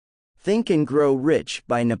Think and Grow Rich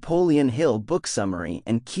by Napoleon Hill book summary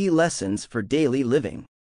and key lessons for daily living.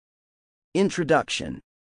 Introduction.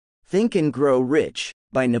 Think and Grow Rich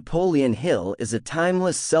by Napoleon Hill is a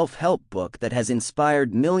timeless self-help book that has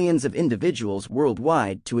inspired millions of individuals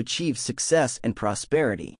worldwide to achieve success and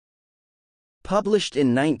prosperity. Published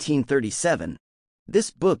in 1937, this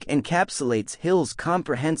book encapsulates Hill's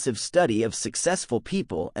comprehensive study of successful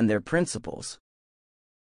people and their principles.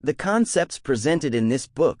 The concepts presented in this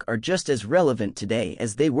book are just as relevant today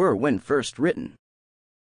as they were when first written.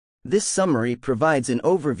 This summary provides an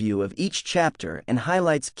overview of each chapter and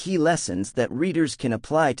highlights key lessons that readers can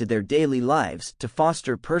apply to their daily lives to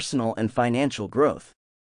foster personal and financial growth.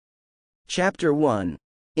 Chapter 1.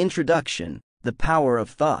 Introduction: The Power of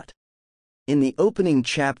Thought. In the opening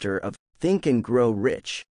chapter of Think and Grow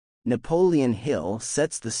Rich, Napoleon Hill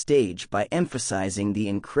sets the stage by emphasizing the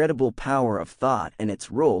incredible power of thought and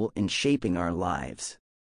its role in shaping our lives.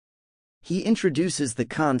 He introduces the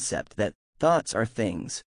concept that thoughts are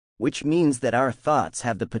things, which means that our thoughts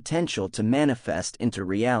have the potential to manifest into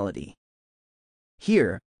reality.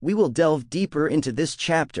 Here, we will delve deeper into this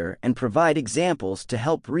chapter and provide examples to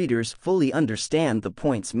help readers fully understand the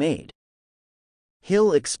points made.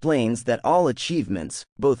 Hill explains that all achievements,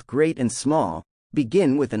 both great and small,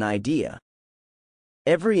 begin with an idea.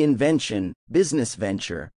 Every invention, business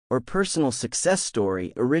venture, or personal success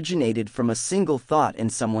story originated from a single thought in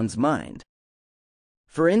someone's mind.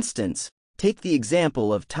 For instance, take the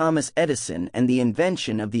example of Thomas Edison and the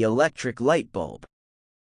invention of the electric light bulb.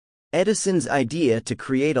 Edison's idea to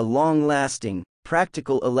create a long-lasting,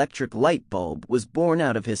 practical electric light bulb was born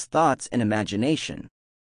out of his thoughts and imagination.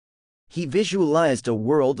 He visualized a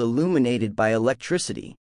world illuminated by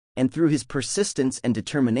electricity, and through his persistence and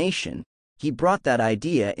determination, he brought that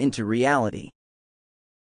idea into reality.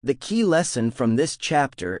 The key lesson from this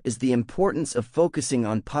chapter is the importance of focusing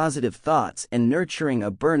on positive thoughts and nurturing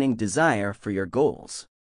a burning desire for your goals.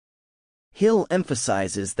 Hill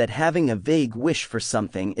emphasizes that having a vague wish for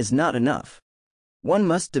something is not enough. One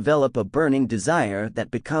must develop a burning desire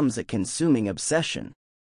that becomes a consuming obsession.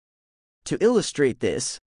 To illustrate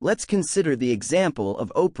this, let's consider the example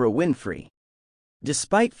of Oprah Winfrey.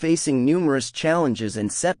 Despite facing numerous challenges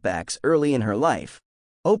and setbacks early in her life,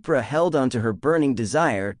 Oprah held on to her burning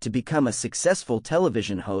desire to become a successful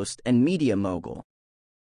television host and media mogul.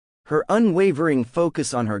 Her unwavering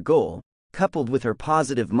focus on her goal, coupled with her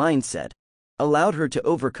positive mindset, allowed her to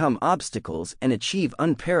overcome obstacles and achieve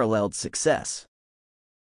unparalleled success.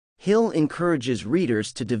 Hill encourages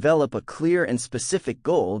readers to develop a clear and specific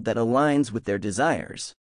goal that aligns with their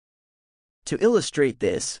desires. To illustrate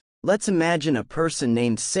this, let's imagine a person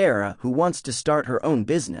named Sarah who wants to start her own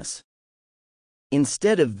business.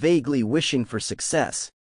 Instead of vaguely wishing for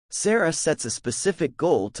success, Sarah sets a specific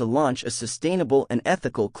goal to launch a sustainable and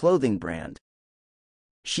ethical clothing brand.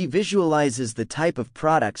 She visualizes the type of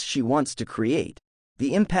products she wants to create,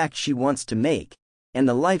 the impact she wants to make, and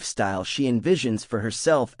the lifestyle she envisions for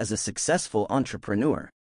herself as a successful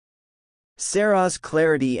entrepreneur. Sarah's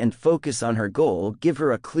clarity and focus on her goal give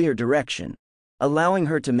her a clear direction, allowing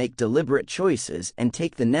her to make deliberate choices and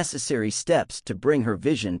take the necessary steps to bring her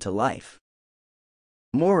vision to life.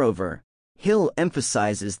 Moreover, Hill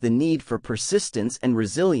emphasizes the need for persistence and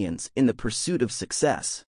resilience in the pursuit of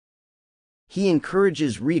success. He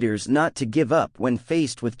encourages readers not to give up when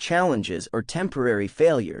faced with challenges or temporary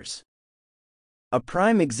failures. A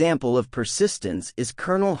prime example of persistence is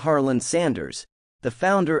Colonel Harlan Sanders, the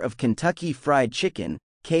founder of Kentucky Fried Chicken,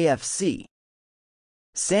 KFC.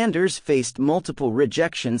 Sanders faced multiple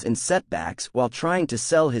rejections and setbacks while trying to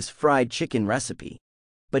sell his fried chicken recipe,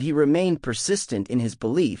 but he remained persistent in his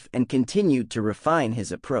belief and continued to refine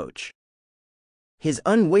his approach. His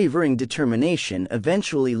unwavering determination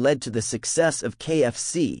eventually led to the success of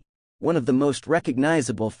KFC, one of the most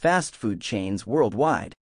recognizable fast food chains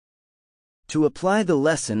worldwide. To apply the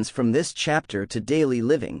lessons from this chapter to daily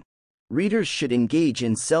living, readers should engage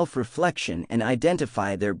in self-reflection and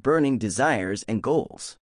identify their burning desires and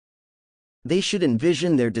goals. They should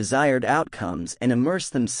envision their desired outcomes and immerse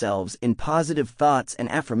themselves in positive thoughts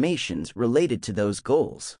and affirmations related to those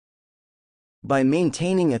goals. By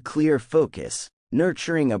maintaining a clear focus,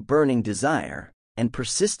 nurturing a burning desire, and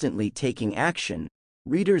persistently taking action,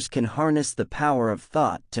 readers can harness the power of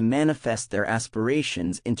thought to manifest their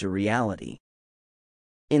aspirations into reality.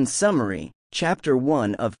 In summary, Chapter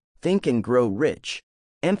 1 of Think and Grow Rich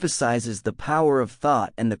emphasizes the power of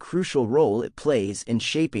thought and the crucial role it plays in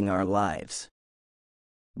shaping our lives.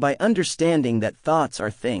 By understanding that thoughts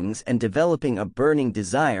are things and developing a burning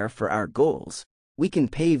desire for our goals, we can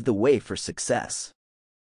pave the way for success.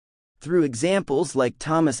 Through examples like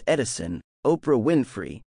Thomas Edison, Oprah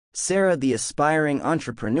Winfrey, Sarah the Aspiring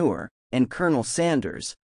Entrepreneur, and Colonel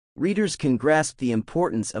Sanders, readers can grasp the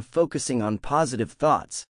importance of focusing on positive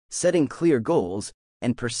thoughts, setting clear goals,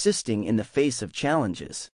 and persisting in the face of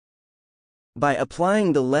challenges. By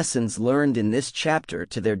applying the lessons learned in this chapter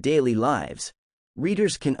to their daily lives,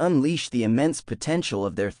 readers can unleash the immense potential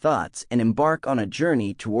of their thoughts and embark on a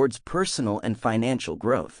journey towards personal and financial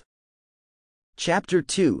growth. Chapter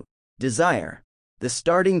 2: Desire, the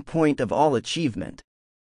Starting Point of All Achievement.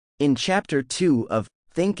 In Chapter 2 of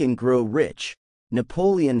Think and Grow Rich,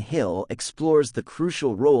 Napoleon Hill explores the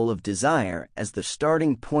crucial role of desire as the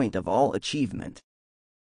starting point of all achievement.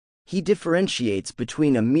 He differentiates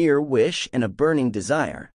between a mere wish and a burning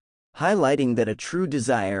desire, highlighting that a true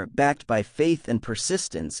desire backed by faith and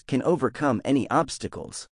persistence can overcome any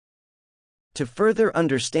obstacles. To further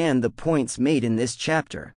understand the points made in this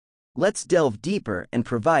chapter, let's delve deeper and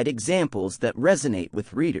provide examples that resonate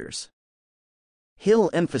with readers.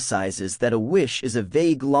 Hill emphasizes that a wish is a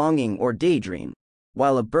vague longing or daydream,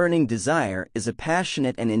 while a burning desire is a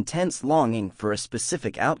passionate and intense longing for a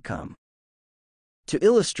specific outcome. To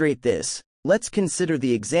illustrate this, let's consider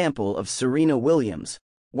the example of Serena Williams,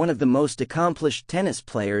 one of the most accomplished tennis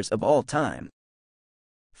players of all time.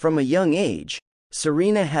 From a young age,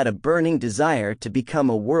 Serena had a burning desire to become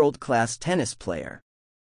a world-class tennis player.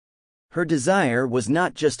 Her desire was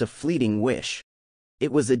not just a fleeting wish.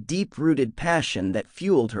 It was a deep-rooted passion that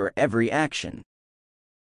fueled her every action.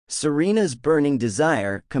 Serena's burning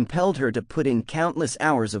desire compelled her to put in countless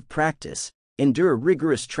hours of practice, endure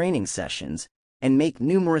rigorous training sessions, and make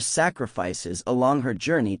numerous sacrifices along her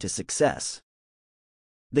journey to success.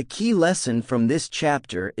 The key lesson from this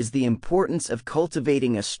chapter is the importance of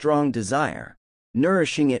cultivating a strong desire,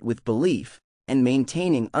 nourishing it with belief, and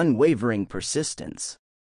maintaining unwavering persistence.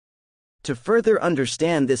 To further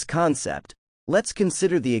understand this concept, let's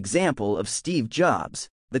consider the example of Steve Jobs,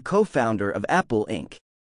 the co-founder of Apple Inc.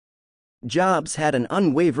 Jobs had an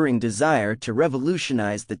unwavering desire to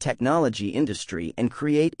revolutionize the technology industry and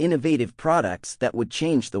create innovative products that would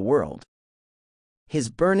change the world.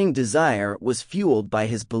 His burning desire was fueled by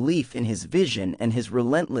his belief in his vision and his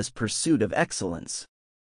relentless pursuit of excellence.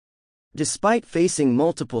 Despite facing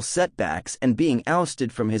multiple setbacks and being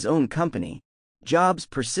ousted from his own company, Jobs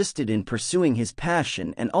persisted in pursuing his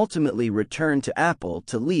passion and ultimately returned to Apple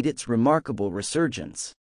to lead its remarkable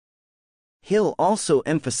resurgence. Hill also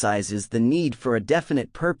emphasizes the need for a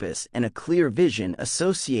definite purpose and a clear vision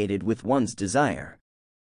associated with one's desire.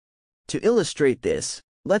 To illustrate this,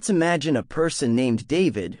 let's imagine a person named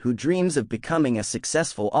David who dreams of becoming a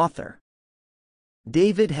successful author.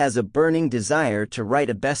 David has a burning desire to write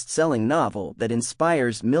a best-selling novel that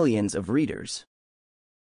inspires millions of readers.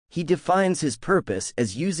 He defines his purpose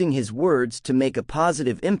as using his words to make a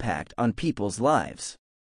positive impact on people's lives.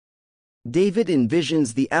 David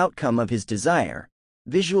envisions the outcome of his desire,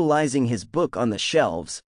 visualizing his book on the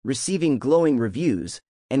shelves, receiving glowing reviews,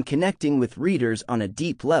 and connecting with readers on a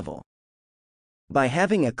deep level. By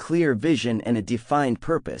having a clear vision and a defined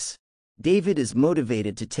purpose, David is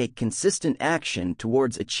motivated to take consistent action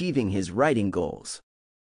towards achieving his writing goals.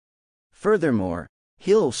 Furthermore,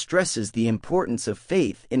 Hill stresses the importance of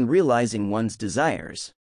faith in realizing one's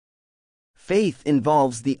desires. Faith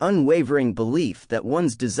involves the unwavering belief that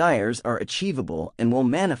one's desires are achievable and will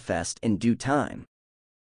manifest in due time.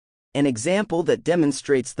 An example that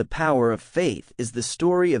demonstrates the power of faith is the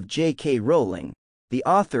story of J.K. Rowling, the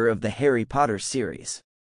author of the Harry Potter series.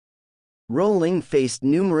 Rowling faced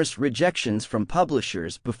numerous rejections from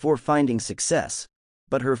publishers before finding success,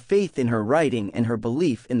 but her faith in her writing and her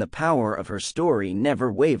belief in the power of her story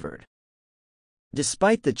never wavered.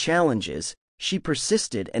 Despite the challenges, she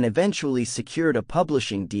persisted and eventually secured a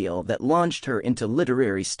publishing deal that launched her into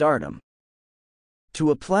literary stardom.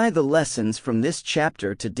 To apply the lessons from this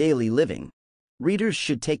chapter to daily living, readers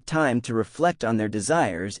should take time to reflect on their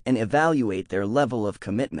desires and evaluate their level of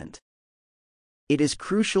commitment. It is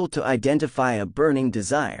crucial to identify a burning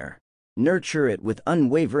desire, nurture it with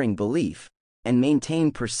unwavering belief, and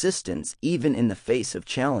maintain persistence even in the face of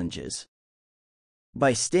challenges.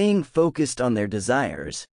 By staying focused on their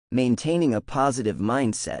desires, maintaining a positive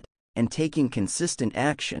mindset, and taking consistent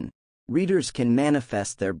action, readers can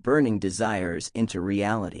manifest their burning desires into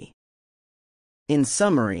reality. In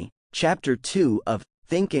summary, Chapter 2 of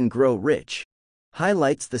Think and Grow Rich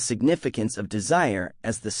highlights the significance of desire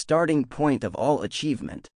as the starting point of all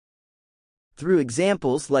achievement. Through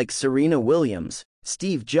examples like Serena Williams,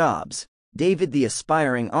 Steve Jobs, David the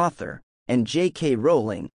Aspiring Author, and J.K.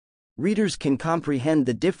 Rowling, readers can comprehend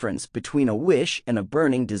the difference between a wish and a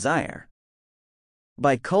burning desire.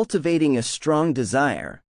 By cultivating a strong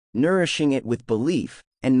desire, nourishing it with belief,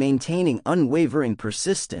 and maintaining unwavering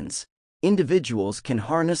persistence, individuals can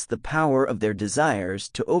harness the power of their desires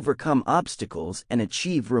to overcome obstacles and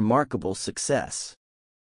achieve remarkable success.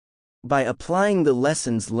 By applying the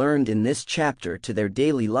lessons learned in this chapter to their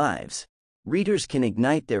daily lives, readers can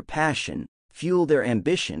ignite their passion, fuel their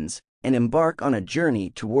ambitions, and embark on a journey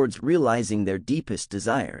towards realizing their deepest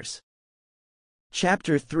desires.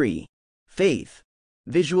 Chapter 3: Faith,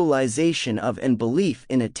 Visualization of and Belief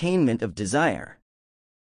in Attainment of Desire.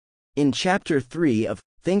 In Chapter 3 of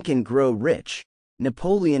Think and Grow Rich,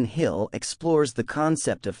 Napoleon Hill explores the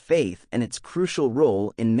concept of faith and its crucial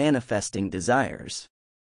role in manifesting desires.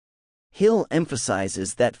 Hill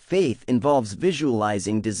emphasizes that faith involves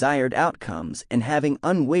visualizing desired outcomes and having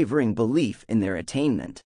unwavering belief in their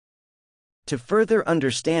attainment. To further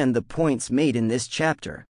understand the points made in this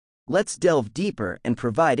chapter, let's delve deeper and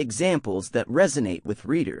provide examples that resonate with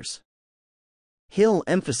readers. Hill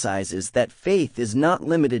emphasizes that faith is not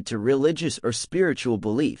limited to religious or spiritual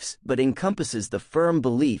beliefs but encompasses the firm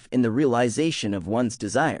belief in the realization of one's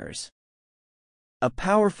desires. A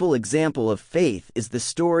powerful example of faith is the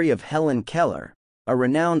story of Helen Keller, a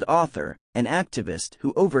renowned author and activist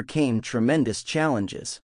who overcame tremendous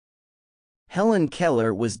challenges. Helen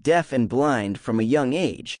Keller was deaf and blind from a young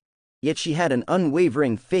age, yet she had an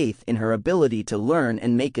unwavering faith in her ability to learn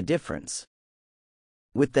and make a difference.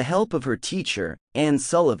 With the help of her teacher, Anne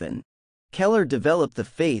Sullivan, Keller developed the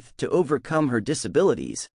faith to overcome her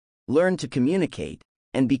disabilities, learned to communicate,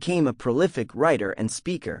 and became a prolific writer and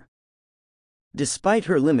speaker. Despite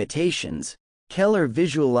her limitations, Keller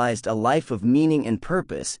visualized a life of meaning and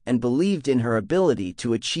purpose and believed in her ability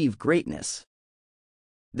to achieve greatness.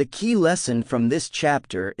 The key lesson from this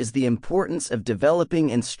chapter is the importance of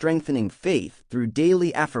developing and strengthening faith through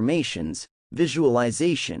daily affirmations,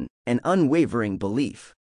 visualization, and unwavering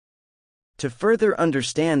belief. To further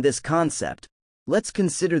understand this concept, let's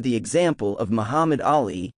consider the example of Muhammad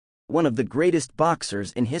Ali, one of the greatest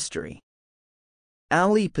boxers in history.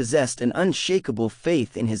 Ali possessed an unshakable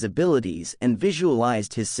faith in his abilities and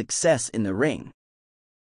visualized his success in the ring.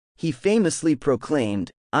 He famously proclaimed,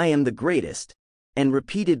 "I am the greatest," and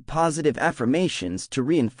repeated positive affirmations to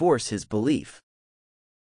reinforce his belief.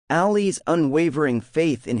 Ali's unwavering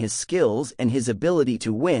faith in his skills and his ability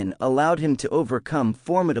to win allowed him to overcome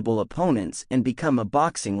formidable opponents and become a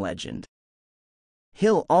boxing legend.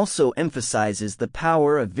 Hill also emphasizes the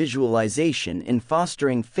power of visualization in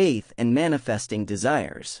fostering faith and manifesting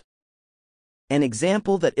desires. An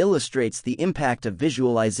example that illustrates the impact of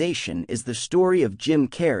visualization is the story of Jim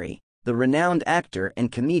Carrey, the renowned actor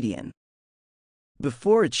and comedian.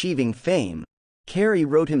 Before achieving fame, Carrey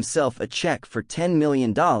wrote himself a check for $10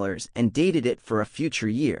 million and dated it for a future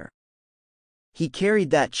year. He carried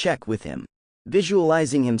that check with him,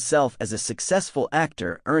 visualizing himself as a successful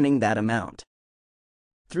actor earning that amount.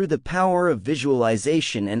 Through the power of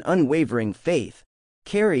visualization and unwavering faith,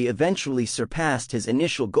 Carrey eventually surpassed his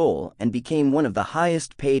initial goal and became one of the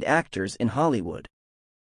highest-paid actors in Hollywood.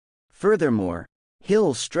 Furthermore,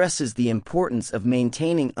 Hill stresses the importance of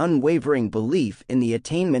maintaining unwavering belief in the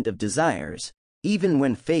attainment of desires, even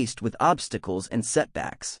when faced with obstacles and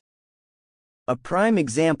setbacks. A prime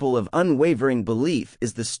example of unwavering belief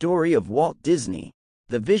is the story of Walt Disney,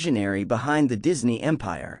 the visionary behind the Disney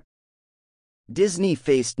Empire. Disney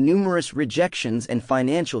faced numerous rejections and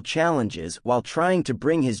financial challenges while trying to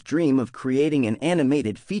bring his dream of creating an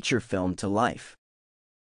animated feature film to life.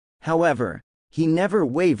 However, he never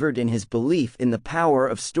wavered in his belief in the power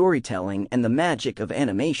of storytelling and the magic of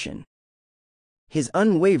animation. His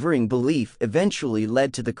unwavering belief eventually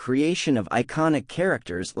led to the creation of iconic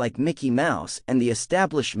characters like Mickey Mouse and the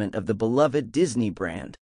establishment of the beloved Disney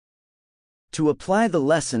brand. To apply the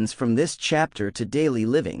lessons from this chapter to daily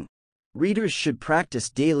living, readers should practice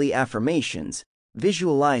daily affirmations,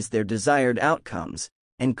 visualize their desired outcomes,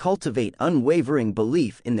 and cultivate unwavering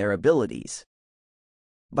belief in their abilities.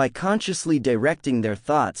 By consciously directing their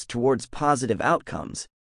thoughts towards positive outcomes,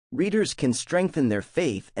 readers can strengthen their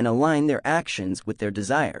faith and align their actions with their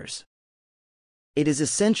desires. It is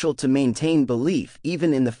essential to maintain belief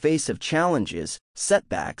even in the face of challenges,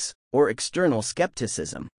 setbacks, or external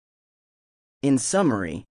skepticism. In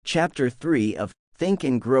summary, Chapter 3 of Think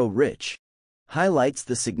and Grow Rich highlights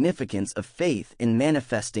the significance of faith in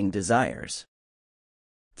manifesting desires.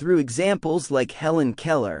 Through examples like Helen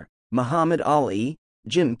Keller, Muhammad Ali,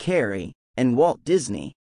 Jim Carrey, and Walt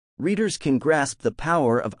Disney, readers can grasp the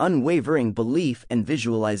power of unwavering belief and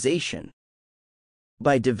visualization.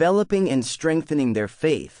 By developing and strengthening their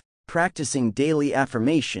faith, practicing daily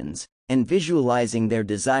affirmations, and visualizing their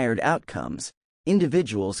desired outcomes,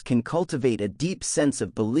 individuals can cultivate a deep sense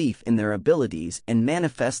of belief in their abilities and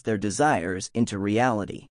manifest their desires into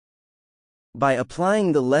reality. By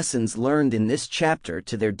applying the lessons learned in this chapter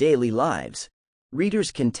to their daily lives,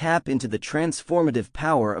 readers can tap into the transformative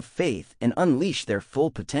power of faith and unleash their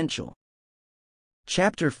full potential.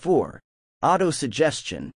 Chapter 4: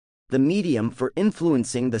 Autosuggestion, the medium for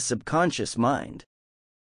influencing the subconscious mind.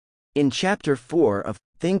 In Chapter 4 of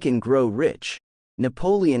Think and Grow Rich,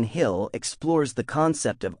 Napoleon Hill explores the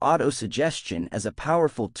concept of autosuggestion as a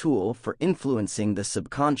powerful tool for influencing the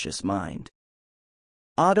subconscious mind.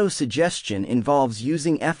 Autosuggestion involves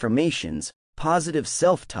using affirmations, positive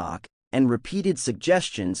self-talk, and repeated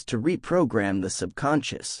suggestions to reprogram the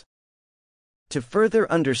subconscious. To further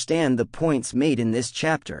understand the points made in this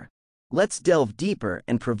chapter, let's delve deeper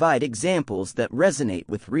and provide examples that resonate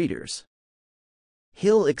with readers.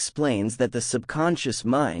 Hill explains that the subconscious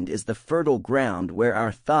mind is the fertile ground where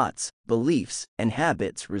our thoughts, beliefs, and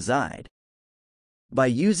habits reside. By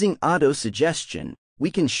using autosuggestion, we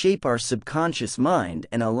can shape our subconscious mind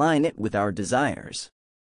and align it with our desires.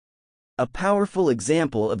 A powerful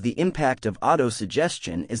example of the impact of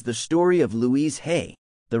autosuggestion is the story of Louise Hay,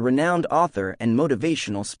 the renowned author and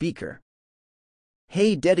motivational speaker.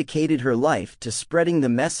 Hay dedicated her life to spreading the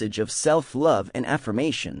message of self-love and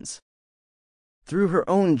affirmations. Through her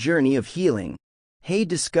own journey of healing, Hay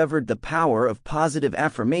discovered the power of positive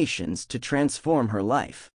affirmations to transform her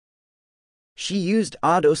life. She used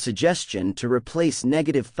autosuggestion to replace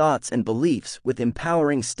negative thoughts and beliefs with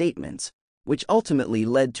empowering statements, which ultimately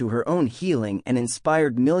led to her own healing and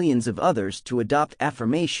inspired millions of others to adopt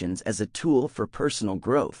affirmations as a tool for personal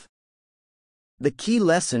growth. The key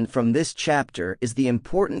lesson from this chapter is the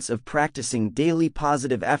importance of practicing daily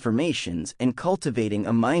positive affirmations and cultivating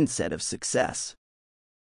a mindset of success.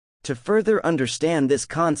 To further understand this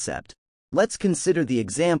concept, let's consider the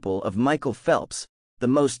example of Michael Phelps, the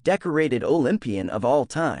most decorated Olympian of all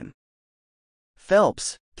time.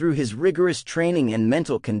 Phelps, through his rigorous training and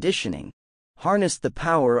mental conditioning, harnessed the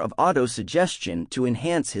power of autosuggestion to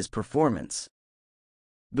enhance his performance.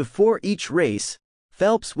 Before each race,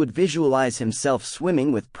 Phelps would visualize himself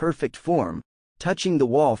swimming with perfect form, touching the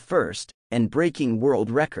wall first, and breaking world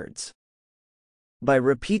records. By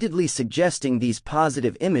repeatedly suggesting these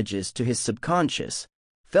positive images to his subconscious,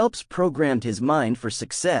 Phelps programmed his mind for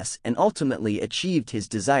success and ultimately achieved his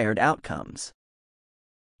desired outcomes.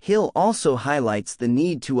 Hill also highlights the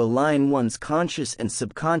need to align one's conscious and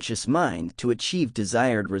subconscious mind to achieve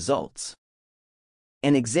desired results.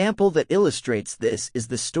 An example that illustrates this is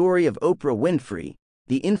the story of Oprah Winfrey,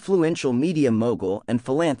 the influential media mogul and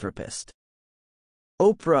philanthropist.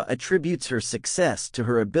 Oprah attributes her success to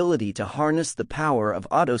her ability to harness the power of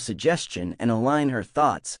autosuggestion and align her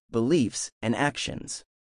thoughts, beliefs, and actions.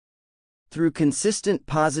 Through consistent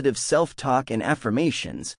positive self-talk and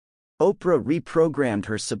affirmations, Oprah reprogrammed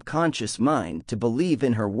her subconscious mind to believe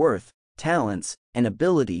in her worth, talents, and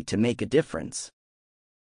ability to make a difference.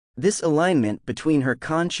 This alignment between her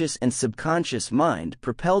conscious and subconscious mind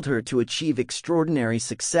propelled her to achieve extraordinary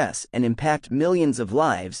success and impact millions of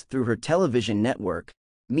lives through her television network,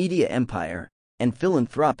 media empire, and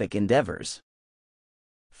philanthropic endeavors.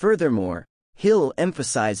 Furthermore, Hill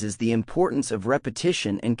emphasizes the importance of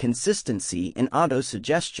repetition and consistency in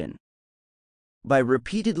autosuggestion. By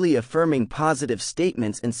repeatedly affirming positive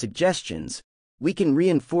statements and suggestions, we can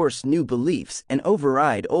reinforce new beliefs and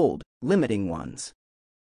override old, limiting ones.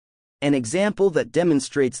 An example that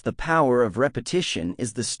demonstrates the power of repetition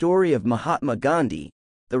is the story of Mahatma Gandhi,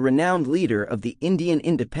 the renowned leader of the Indian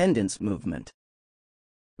independence movement.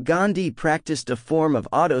 Gandhi practiced a form of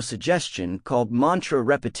autosuggestion called mantra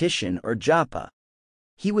repetition or japa.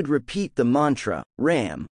 He would repeat the mantra,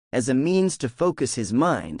 Ram, as a means to focus his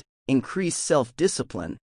mind, increase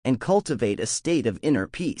self-discipline, and cultivate a state of inner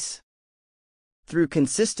peace. Through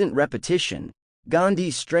consistent repetition, Gandhi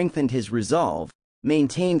strengthened his resolve,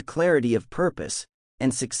 maintained clarity of purpose,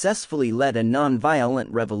 and successfully led a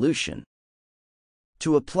non-violent revolution.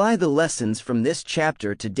 To apply the lessons from this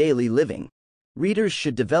chapter to daily living, readers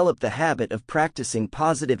should develop the habit of practicing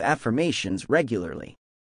positive affirmations regularly.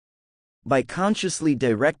 By consciously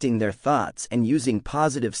directing their thoughts and using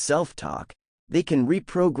positive self-talk, they can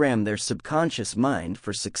reprogram their subconscious mind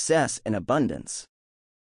for success and abundance.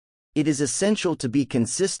 It is essential to be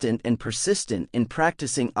consistent and persistent in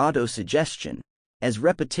practicing autosuggestion, as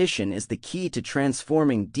repetition is the key to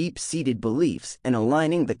transforming deep-seated beliefs and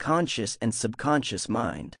aligning the conscious and subconscious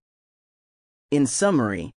mind. In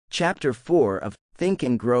summary, Chapter 4 of Think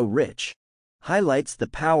and Grow Rich highlights the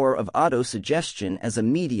power of autosuggestion as a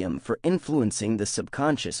medium for influencing the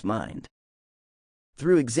subconscious mind.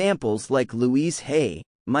 Through examples like Louise Hay,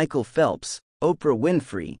 Michael Phelps, Oprah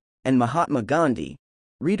Winfrey, and Mahatma Gandhi,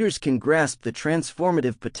 readers can grasp the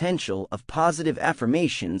transformative potential of positive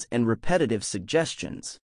affirmations and repetitive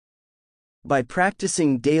suggestions. By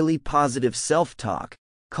practicing daily positive self-talk,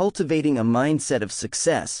 cultivating a mindset of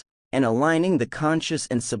success, and aligning the conscious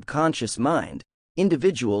and subconscious mind,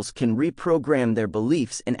 individuals can reprogram their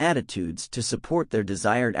beliefs and attitudes to support their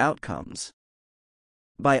desired outcomes.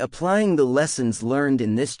 By applying the lessons learned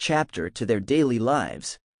in this chapter to their daily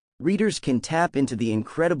lives, readers can tap into the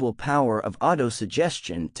incredible power of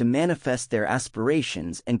autosuggestion to manifest their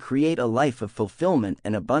aspirations and create a life of fulfillment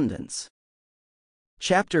and abundance.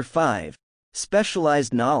 Chapter 5: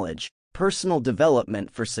 Specialized Knowledge, Personal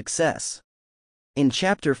Development for Success. In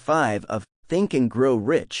Chapter 5 of Think and Grow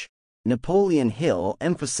Rich, Napoleon Hill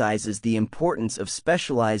emphasizes the importance of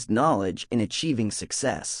specialized knowledge in achieving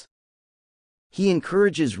success. He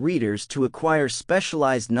encourages readers to acquire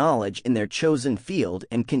specialized knowledge in their chosen field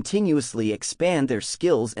and continuously expand their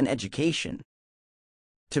skills and education.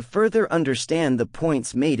 To further understand the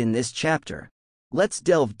points made in this chapter, let's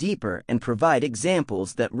delve deeper and provide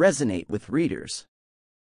examples that resonate with readers.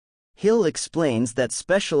 Hill explains that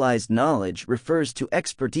specialized knowledge refers to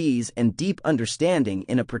expertise and deep understanding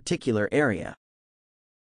in a particular area.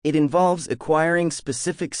 It involves acquiring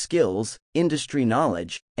specific skills, industry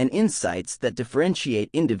knowledge, and insights that differentiate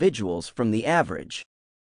individuals from the average.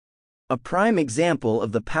 A prime example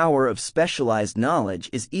of the power of specialized knowledge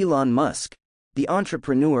is Elon Musk, the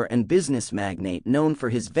entrepreneur and business magnate known for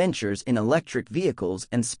his ventures in electric vehicles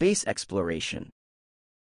and space exploration.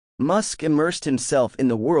 Musk immersed himself in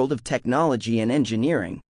the world of technology and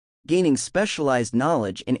engineering, gaining specialized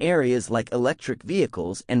knowledge in areas like electric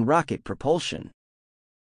vehicles and rocket propulsion.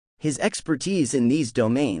 His expertise in these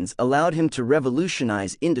domains allowed him to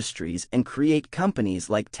revolutionize industries and create companies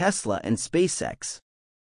like Tesla and SpaceX.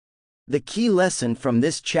 The key lesson from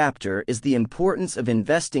this chapter is the importance of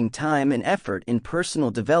investing time and effort in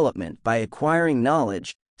personal development by acquiring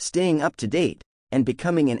knowledge, staying up to date, and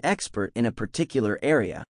becoming an expert in a particular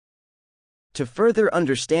area. To further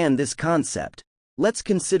understand this concept, let's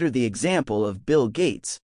consider the example of Bill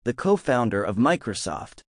Gates, the co-founder of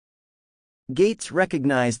Microsoft. Gates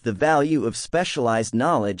recognized the value of specialized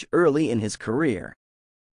knowledge early in his career.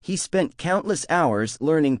 He spent countless hours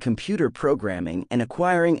learning computer programming and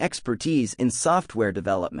acquiring expertise in software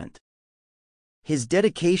development. His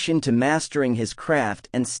dedication to mastering his craft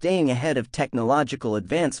and staying ahead of technological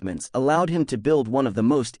advancements allowed him to build one of the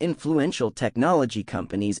most influential technology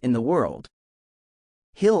companies in the world.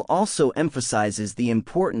 Hill also emphasizes the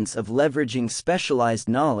importance of leveraging specialized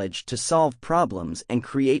knowledge to solve problems and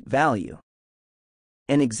create value.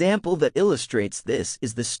 An example that illustrates this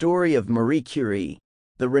is the story of Marie Curie,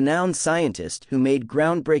 the renowned scientist who made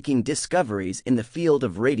groundbreaking discoveries in the field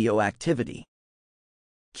of radioactivity.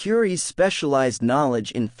 Curie's specialized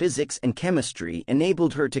knowledge in physics and chemistry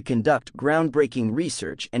enabled her to conduct groundbreaking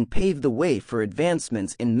research and pave the way for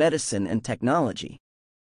advancements in medicine and technology.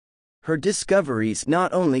 Her discoveries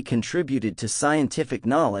not only contributed to scientific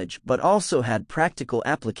knowledge but also had practical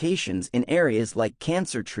applications in areas like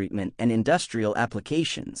cancer treatment and industrial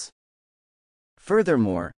applications.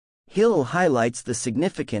 Furthermore, Hill highlights the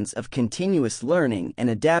significance of continuous learning and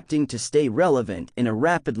adapting to stay relevant in a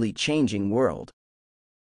rapidly changing world.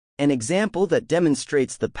 An example that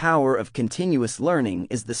demonstrates the power of continuous learning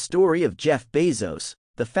is the story of Jeff Bezos,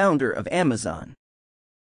 the founder of Amazon.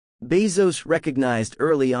 Bezos recognized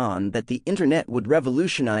early on that the internet would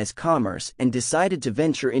revolutionize commerce and decided to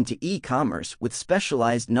venture into e-commerce with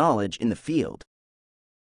specialized knowledge in the field.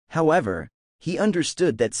 However, he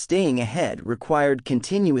understood that staying ahead required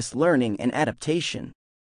continuous learning and adaptation.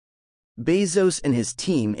 Bezos and his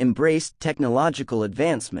team embraced technological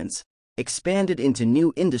advancements, expanded into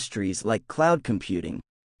new industries like cloud computing,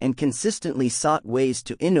 and consistently sought ways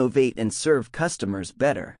to innovate and serve customers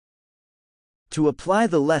better. To apply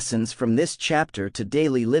the lessons from this chapter to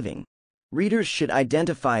daily living, readers should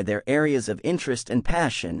identify their areas of interest and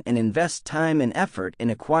passion and invest time and effort in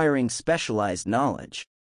acquiring specialized knowledge.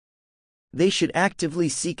 They should actively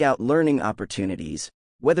seek out learning opportunities,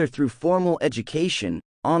 whether through formal education,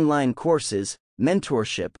 online courses,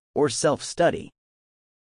 mentorship, or self-study.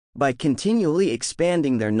 By continually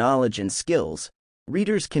expanding their knowledge and skills,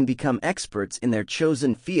 readers can become experts in their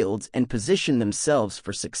chosen fields and position themselves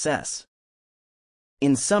for success.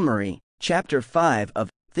 In summary, Chapter 5 of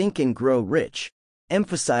Think and Grow Rich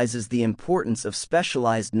emphasizes the importance of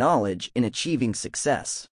specialized knowledge in achieving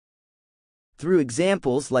success. Through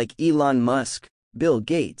examples like Elon Musk, Bill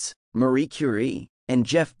Gates, Marie Curie, and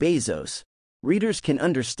Jeff Bezos, readers can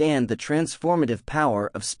understand the transformative power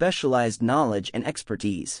of specialized knowledge and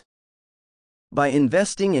expertise. By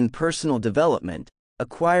investing in personal development,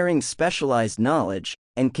 acquiring specialized knowledge,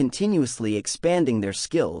 and continuously expanding their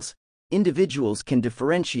skills, individuals can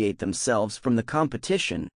differentiate themselves from the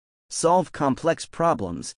competition, solve complex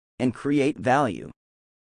problems, and create value.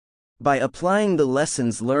 By applying the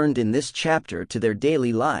lessons learned in this chapter to their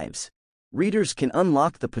daily lives, readers can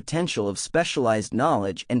unlock the potential of specialized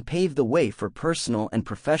knowledge and pave the way for personal and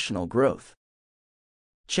professional growth.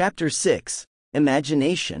 Chapter 6: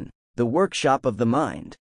 Imagination, the Workshop of the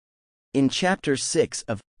Mind. In Chapter 6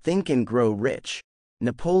 of Think and Grow Rich,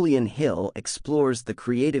 Napoleon Hill explores the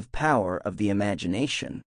creative power of the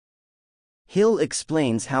imagination. Hill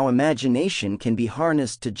explains how imagination can be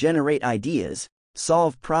harnessed to generate ideas,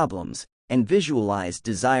 solve problems, and visualize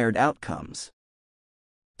desired outcomes.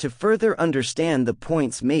 To further understand the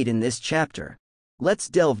points made in this chapter, let's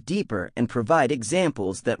delve deeper and provide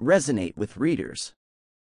examples that resonate with readers.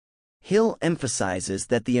 Hill emphasizes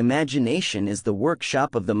that the imagination is the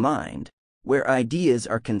workshop of the mind, where ideas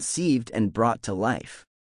are conceived and brought to life.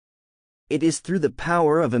 It is through the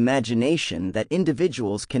power of imagination that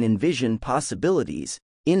individuals can envision possibilities,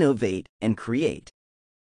 innovate, and create.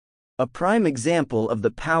 A prime example of the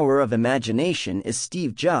power of imagination is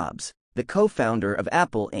Steve Jobs, the co-founder of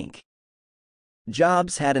Apple Inc.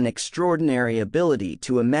 Jobs had an extraordinary ability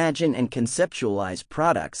to imagine and conceptualize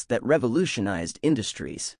products that revolutionized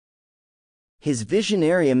industries. His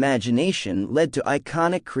visionary imagination led to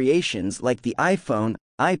iconic creations like the iPhone,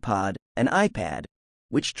 iPod, and iPad,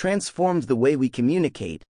 which transformed the way we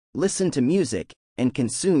communicate, listen to music, and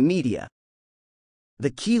consume media.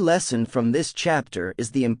 The key lesson from this chapter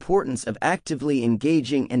is the importance of actively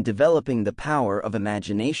engaging and developing the power of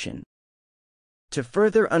imagination. To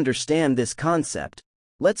further understand this concept,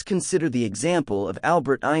 let's consider the example of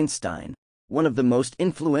Albert Einstein, one of the most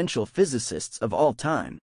influential physicists of all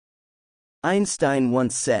time. Einstein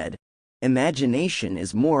once said, "Imagination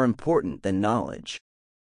is more important than knowledge.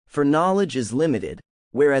 For knowledge is limited,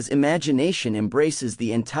 whereas imagination embraces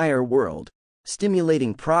the entire world,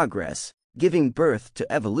 stimulating progress, giving birth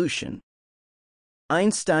to evolution."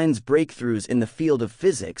 Einstein's breakthroughs in the field of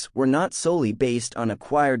physics were not solely based on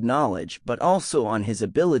acquired knowledge but also on his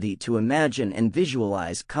ability to imagine and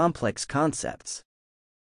visualize complex concepts.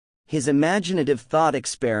 His imaginative thought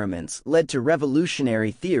experiments led to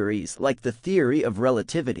revolutionary theories like the theory of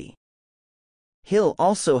relativity. Hill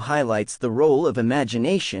also highlights the role of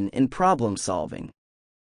imagination in problem solving.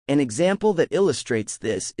 An example that illustrates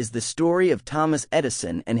this is the story of Thomas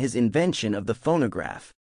Edison and his invention of the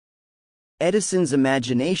phonograph. Edison's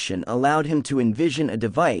imagination allowed him to envision a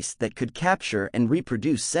device that could capture and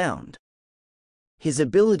reproduce sound. His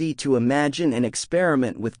ability to imagine and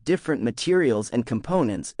experiment with different materials and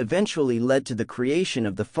components eventually led to the creation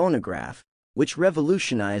of the phonograph, which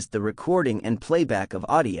revolutionized the recording and playback of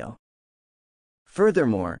audio.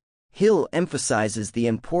 Furthermore, Hill emphasizes the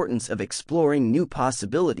importance of exploring new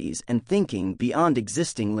possibilities and thinking beyond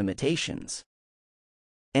existing limitations.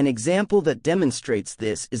 An example that demonstrates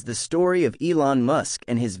this is the story of Elon Musk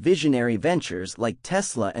and his visionary ventures like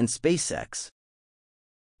Tesla and SpaceX.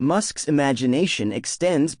 Musk's imagination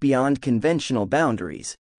extends beyond conventional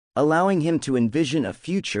boundaries, allowing him to envision a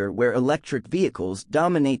future where electric vehicles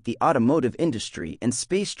dominate the automotive industry and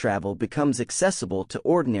space travel becomes accessible to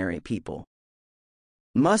ordinary people.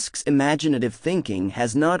 Musk's imaginative thinking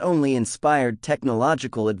has not only inspired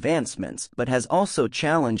technological advancements but has also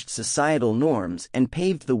challenged societal norms and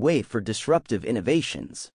paved the way for disruptive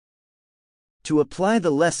innovations. To apply the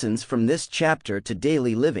lessons from this chapter to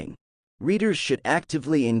daily living, readers should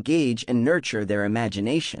actively engage and nurture their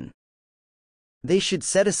imagination. They should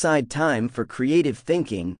set aside time for creative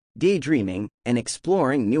thinking, daydreaming, and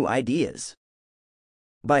exploring new ideas.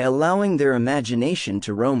 By allowing their imagination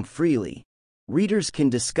to roam freely, readers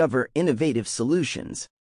can discover innovative solutions,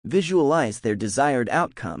 visualize their desired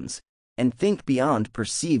outcomes, and think beyond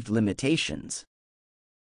perceived limitations.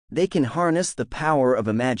 They can harness the power of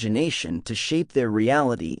imagination to shape their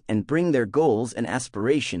reality and bring their goals and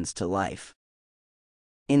aspirations to life.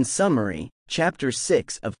 In summary, Chapter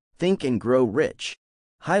 6 of Think and Grow Rich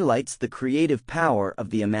highlights the creative power of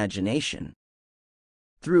the imagination.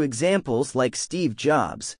 Through examples like Steve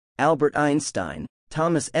Jobs, Albert Einstein,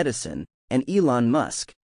 Thomas Edison, and Elon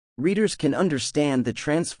Musk, readers can understand the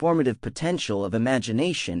transformative potential of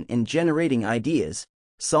imagination in generating ideas,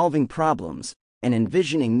 solving problems, and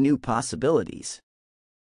envisioning new possibilities.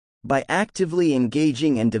 By actively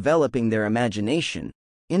engaging and developing their imagination,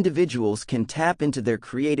 individuals can tap into their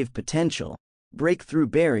creative potential, break through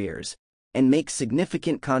barriers, and make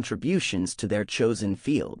significant contributions to their chosen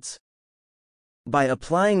fields. By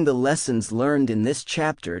applying the lessons learned in this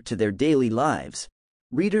chapter to their daily lives,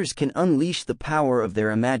 readers can unleash the power of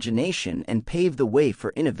their imagination and pave the way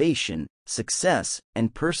for innovation, success,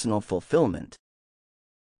 and personal fulfillment.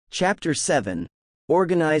 Chapter 7: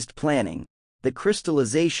 Organized Planning: The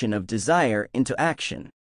Crystallization of Desire into Action.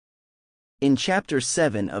 In Chapter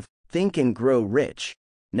 7 of Think and Grow Rich,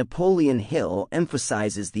 Napoleon Hill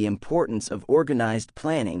emphasizes the importance of organized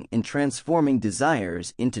planning in transforming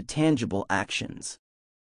desires into tangible actions.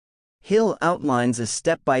 Hill outlines a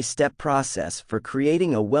step-by-step process for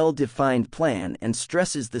creating a well-defined plan and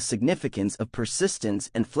stresses the significance of persistence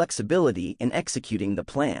and flexibility in executing the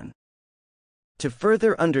plan. To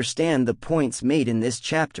further understand the points made in this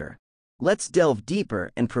chapter, let's delve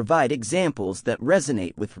deeper and provide examples that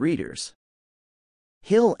resonate with readers.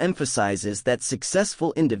 Hill emphasizes that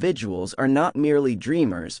successful individuals are not merely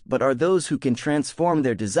dreamers but are those who can transform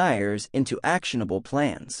their desires into actionable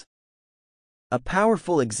plans. A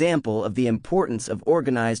powerful example of the importance of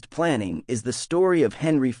organized planning is the story of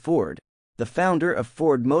Henry Ford, the founder of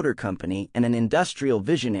Ford Motor Company and an industrial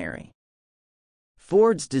visionary.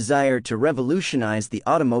 Ford's desire to revolutionize the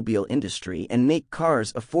automobile industry and make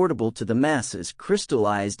cars affordable to the masses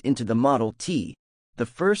crystallized into the Model T, the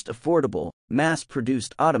first affordable,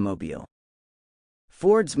 mass-produced automobile.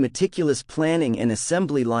 Ford's meticulous planning and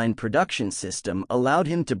assembly line production system allowed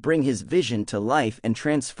him to bring his vision to life and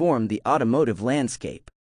transform the automotive landscape.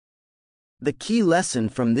 The key lesson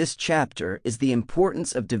from this chapter is the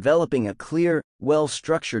importance of developing a clear,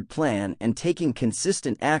 well-structured plan and taking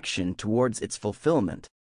consistent action towards its fulfillment.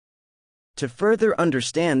 To further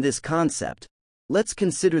understand this concept, let's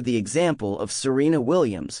consider the example of Serena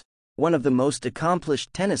Williams, one of the most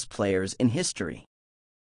accomplished tennis players in history.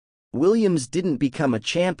 Williams didn't become a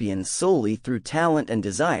champion solely through talent and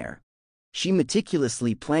desire. She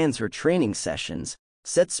meticulously plans her training sessions,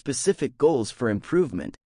 sets specific goals for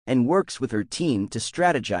improvement, and works with her team to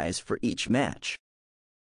strategize for each match.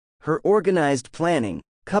 Her organized planning,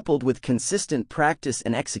 coupled with consistent practice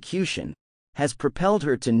and execution, has propelled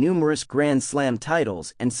her to numerous Grand Slam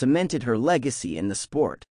titles and cemented her legacy in the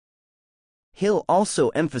sport. Hill also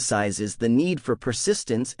emphasizes the need for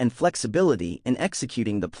persistence and flexibility in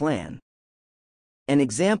executing the plan. An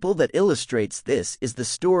example that illustrates this is the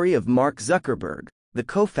story of Mark Zuckerberg, the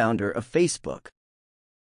co-founder of Facebook.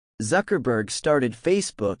 Zuckerberg started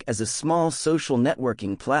Facebook as a small social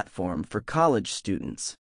networking platform for college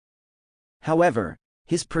students. However,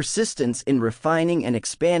 his persistence in refining and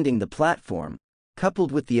expanding the platform,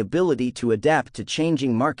 coupled with the ability to adapt to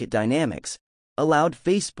changing market dynamics, allowed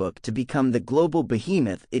Facebook to become the global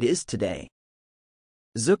behemoth it is today.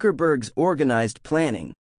 Zuckerberg's organized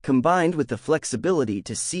planning, combined with the flexibility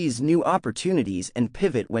to seize new opportunities and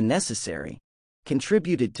pivot when necessary,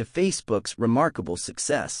 contributed to Facebook's remarkable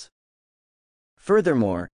success.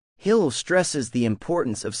 Furthermore, Hill stresses the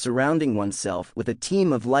importance of surrounding oneself with a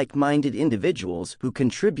team of like-minded individuals who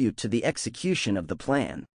contribute to the execution of the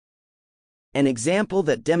plan. An example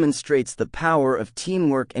that demonstrates the power of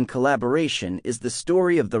teamwork and collaboration is the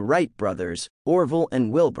story of the Wright brothers, Orville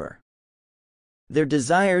and Wilbur. Their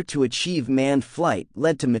desire to achieve manned flight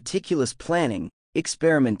led to meticulous planning,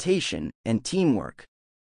 experimentation, and teamwork.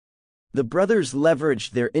 The brothers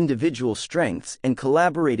leveraged their individual strengths and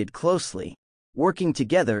collaborated closely, working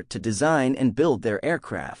together to design and build their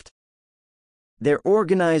aircraft. Their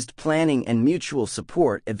organized planning and mutual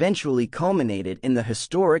support eventually culminated in the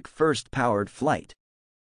historic first powered flight.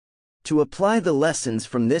 To apply the lessons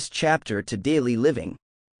from this chapter to daily living,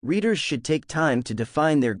 readers should take time to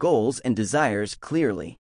define their goals and desires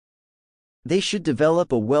clearly. They should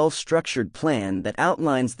develop a well-structured plan that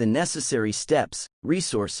outlines the necessary steps,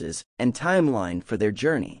 resources, and timeline for their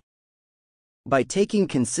journey. By taking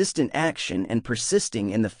consistent action and persisting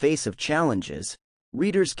in the face of challenges,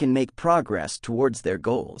 readers can make progress towards their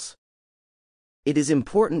goals. It is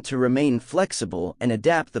important to remain flexible and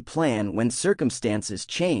adapt the plan when circumstances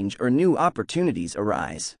change or new opportunities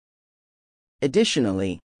arise.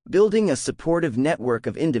 Additionally, building a supportive network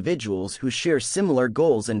of individuals who share similar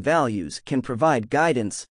goals and values can provide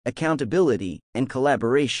guidance, accountability, and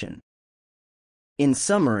collaboration. In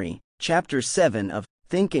summary, Chapter 7 of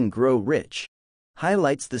Think and Grow Rich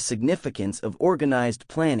highlights the significance of organized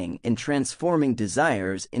planning in transforming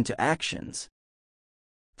desires into actions.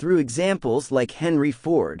 Through examples like Henry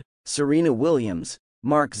Ford, Serena Williams,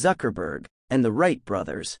 Mark Zuckerberg, and the Wright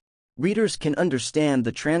brothers, readers can understand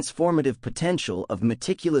the transformative potential of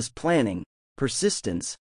meticulous planning,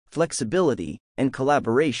 persistence, flexibility, and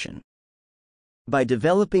collaboration. By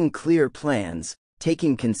developing clear plans,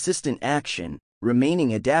 taking consistent action,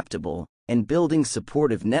 remaining adaptable, and building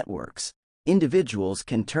supportive networks, individuals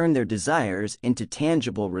can turn their desires into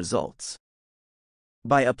tangible results.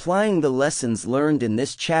 By applying the lessons learned in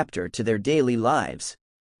this chapter to their daily lives,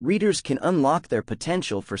 readers can unlock their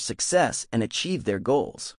potential for success and achieve their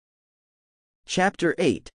goals. Chapter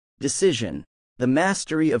 8, Decision, the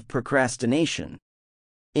Mastery of Procrastination.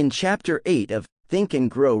 In Chapter 8 of Think and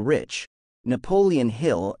Grow Rich, Napoleon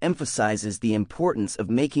Hill emphasizes the importance of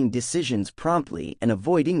making decisions promptly and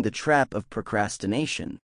avoiding the trap of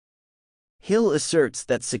procrastination. Hill asserts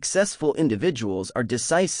that successful individuals are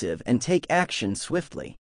decisive and take action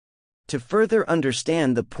swiftly. To further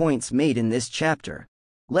understand the points made in this chapter,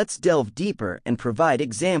 let's delve deeper and provide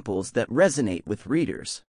examples that resonate with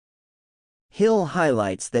readers. Hill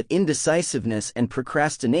highlights that indecisiveness and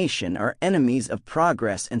procrastination are enemies of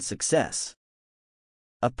progress and success.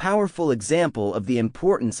 A powerful example of the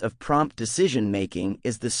importance of prompt decision-making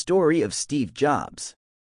is the story of Steve Jobs.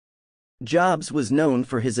 Jobs was known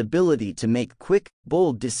for his ability to make quick,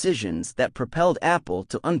 bold decisions that propelled Apple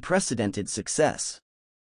to unprecedented success.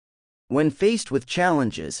 When faced with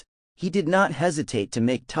challenges, he did not hesitate to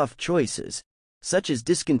make tough choices, such as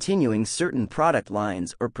discontinuing certain product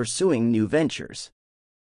lines or pursuing new ventures.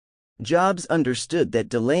 Jobs understood that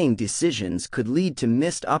delaying decisions could lead to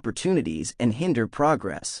missed opportunities and hinder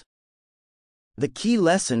progress. The key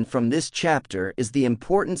lesson from this chapter is the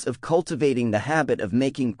importance of cultivating the habit of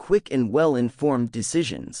making quick and well-informed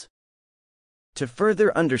decisions. To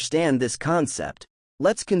further understand this concept,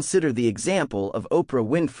 let's consider the example of Oprah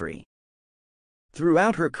Winfrey.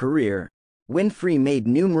 Throughout her career, Winfrey made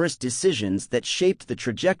numerous decisions that shaped the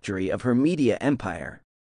trajectory of her media empire.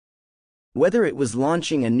 Whether it was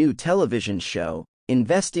launching a new television show,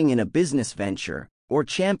 investing in a business venture, or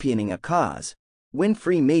championing a cause,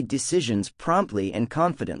 Winfrey made decisions promptly and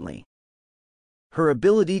confidently. Her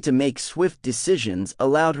ability to make swift decisions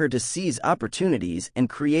allowed her to seize opportunities and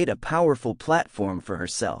create a powerful platform for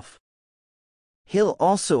herself. Hill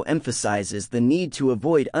also emphasizes the need to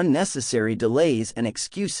avoid unnecessary delays and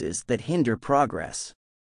excuses that hinder progress.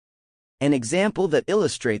 An example that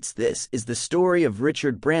illustrates this is the story of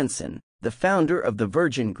Richard Branson, the founder of the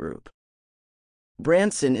Virgin Group.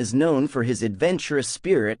 Branson is known for his adventurous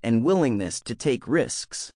spirit and willingness to take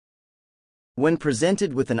risks. When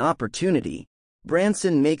presented with an opportunity,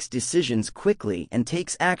 Branson makes decisions quickly and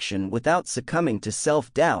takes action without succumbing to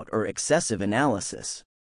self-doubt or excessive analysis.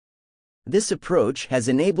 This approach has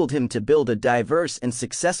enabled him to build a diverse and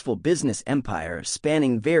successful business empire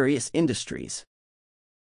spanning various industries.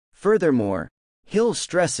 Furthermore, Hill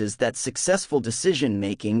stresses that successful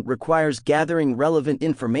decision-making requires gathering relevant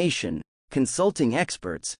information, consulting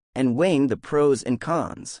experts, and weighing the pros and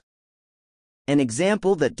cons. An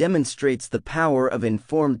example that demonstrates the power of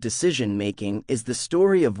informed decision-making is the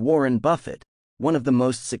story of Warren Buffett, one of the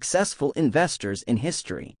most successful investors in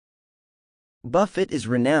history. Buffett is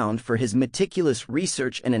renowned for his meticulous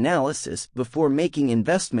research and analysis before making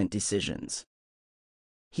investment decisions.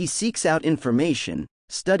 He seeks out information,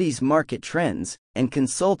 studies market trends, and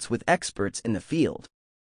consults with experts in the field.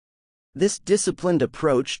 This disciplined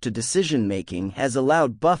approach to decision-making has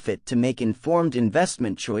allowed Buffett to make informed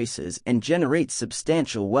investment choices and generate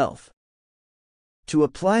substantial wealth. To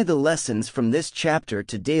apply the lessons from this chapter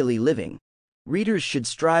to daily living, readers should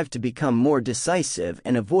strive to become more decisive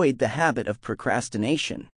and avoid the habit of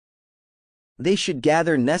procrastination. They should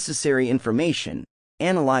gather necessary information,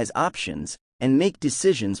 analyze options, and make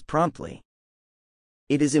decisions promptly.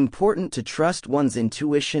 It is important to trust one's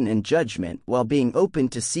intuition and judgment while being open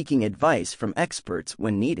to seeking advice from experts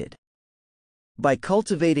when needed. By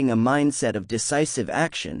cultivating a mindset of decisive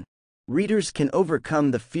action, readers can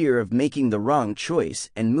overcome the fear of making the wrong choice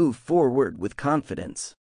and move forward with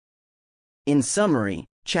confidence. In summary,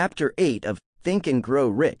 Chapter 8 of Think and Grow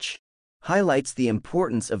Rich highlights the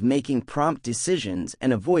importance of making prompt decisions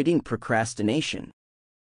and avoiding procrastination.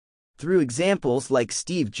 Through examples like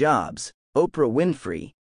Steve Jobs, Oprah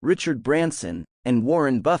Winfrey, Richard Branson, and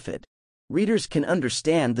Warren Buffett, readers can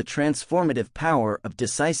understand the transformative power of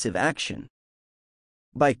decisive action.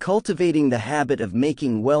 By cultivating the habit of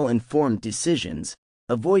making well-informed decisions,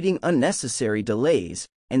 avoiding unnecessary delays,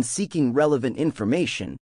 and seeking relevant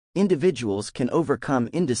information, individuals can overcome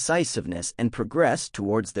indecisiveness and progress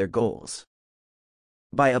towards their goals.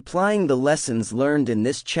 By applying the lessons learned in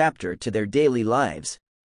this chapter to their daily lives,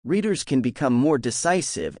 readers can become more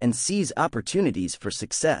decisive and seize opportunities for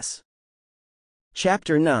success.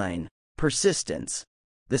 Chapter 9, Persistence,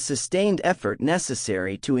 the sustained effort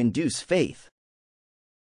necessary to induce faith.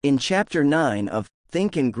 In Chapter 9 of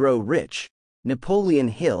Think and Grow Rich, Napoleon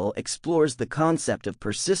Hill explores the concept of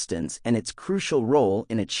persistence and its crucial role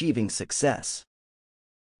in achieving success.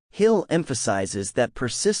 Hill emphasizes that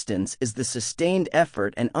persistence is the sustained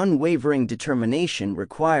effort and unwavering determination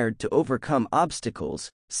required to overcome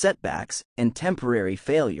obstacles, setbacks, and temporary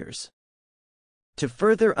failures. To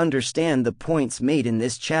further understand the points made in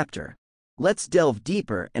this chapter, let's delve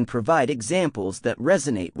deeper and provide examples that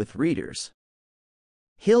resonate with readers.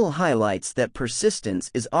 Hill highlights that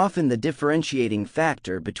persistence is often the differentiating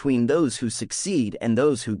factor between those who succeed and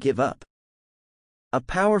those who give up. A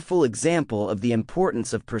powerful example of the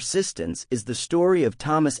importance of persistence is the story of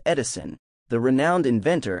Thomas Edison, the renowned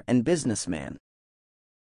inventor and businessman.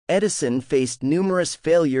 Edison faced numerous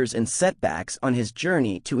failures and setbacks on his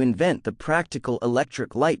journey to invent the practical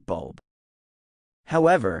electric light bulb.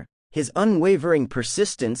 However, his unwavering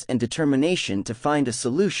persistence and determination to find a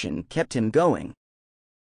solution kept him going.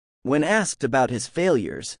 When asked about his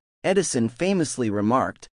failures, Edison famously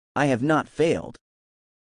remarked, "I have not failed.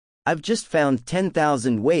 I've just found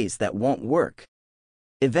 10,000 ways that won't work."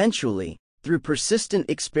 Eventually, through persistent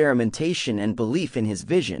experimentation and belief in his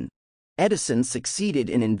vision, Edison succeeded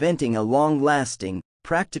in inventing a long-lasting,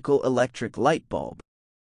 practical electric light bulb.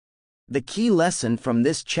 The key lesson from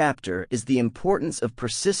this chapter is the importance of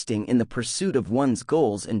persisting in the pursuit of one's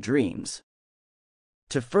goals and dreams.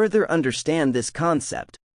 To further understand this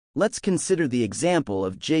concept, let's consider the example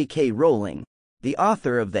of J.K. Rowling, the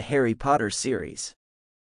author of the Harry Potter series.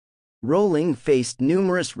 Rowling faced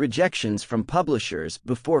numerous rejections from publishers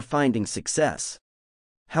before finding success.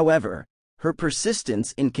 However, her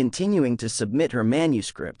persistence in continuing to submit her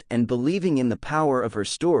manuscript and believing in the power of her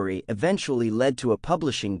story eventually led to a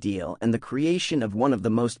publishing deal and the creation of one of the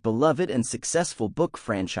most beloved and successful book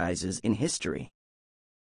franchises in history.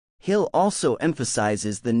 Hill also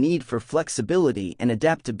emphasizes the need for flexibility and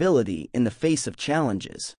adaptability in the face of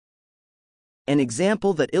challenges. An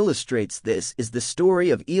example that illustrates this is the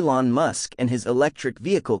story of Elon Musk and his electric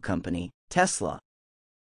vehicle company, Tesla.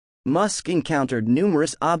 Musk encountered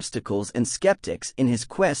numerous obstacles and skeptics in his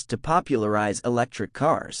quest to popularize electric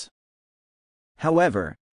cars.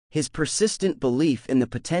 However, his persistent belief in the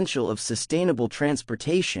potential of sustainable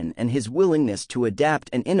transportation and his willingness to adapt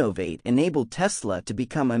and innovate enabled Tesla to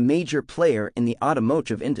become a major player in the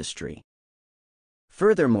automotive industry.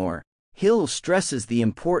 Furthermore, Hill stresses the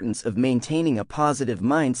importance of maintaining a positive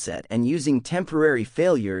mindset and using temporary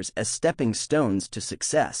failures as stepping stones to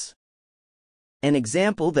success. An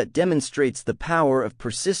example that demonstrates the power of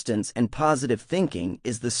persistence and positive thinking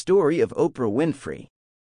is the story of Oprah Winfrey.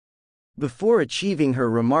 Before achieving her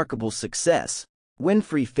remarkable success,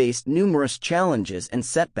 Winfrey faced numerous challenges and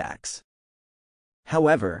setbacks.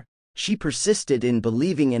 However, she persisted in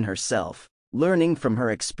believing in herself, learning from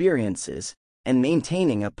her experiences, and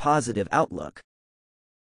maintaining a positive outlook.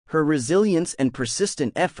 Her resilience and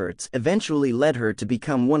persistent efforts eventually led her to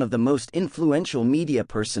become one of the most influential media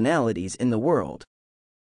personalities in the world.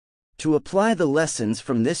 To apply the lessons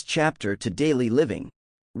from this chapter to daily living,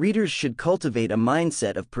 readers should cultivate a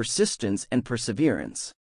mindset of persistence and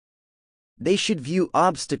perseverance. They should view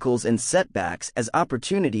obstacles and setbacks as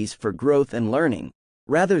opportunities for growth and learning,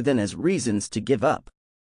 rather than as reasons to give up.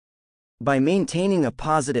 By maintaining a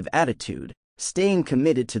positive attitude, staying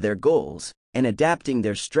committed to their goals, and adapting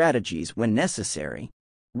their strategies when necessary,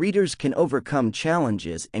 readers can overcome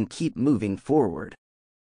challenges and keep moving forward.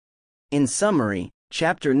 In summary,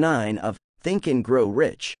 Chapter 9 of Think and Grow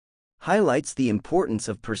Rich highlights the importance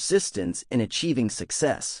of persistence in achieving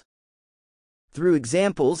success. Through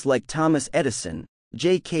examples like Thomas Edison,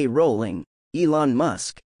 J.K. Rowling, Elon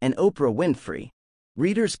Musk, and Oprah Winfrey,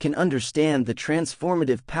 readers can understand the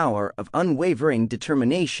transformative power of unwavering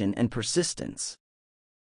determination and persistence.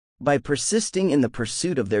 By persisting in the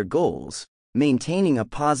pursuit of their goals, maintaining a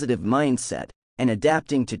positive mindset, and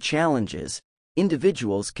adapting to challenges,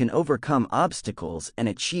 individuals can overcome obstacles and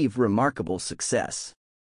achieve remarkable success.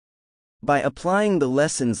 By applying the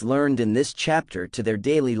lessons learned in this chapter to their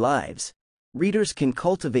daily lives, readers can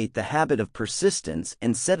cultivate the habit of persistence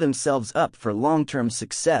and set themselves up for long-term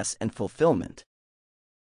success and fulfillment.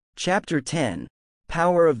 Chapter 10: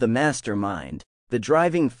 Power of the Mastermind, the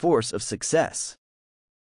Driving Force of Success.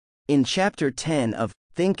 In Chapter 10 of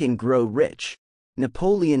Think and Grow Rich,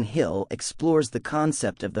 Napoleon Hill explores the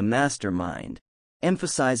concept of the mastermind,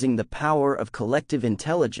 emphasizing the power of collective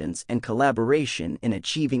intelligence and collaboration in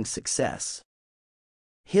achieving success.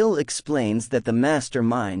 Hill explains that the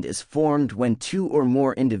mastermind is formed when two or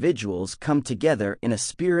more individuals come together in a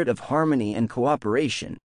spirit of harmony and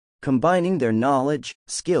cooperation, combining their knowledge,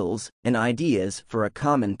 skills, and ideas for a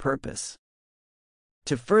common purpose.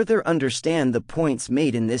 To further understand the points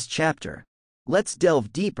made in this chapter, let's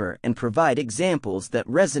delve deeper and provide examples that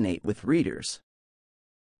resonate with readers.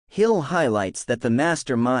 Hill highlights that the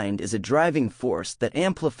mastermind is a driving force that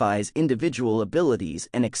amplifies individual abilities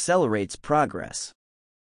and accelerates progress.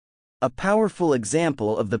 A powerful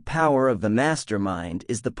example of the power of the mastermind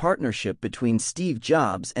is the partnership between Steve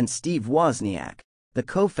Jobs and Steve Wozniak, the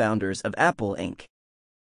co-founders of Apple Inc.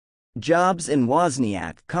 Jobs and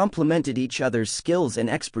Wozniak complemented each other's skills and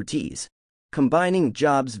expertise, combining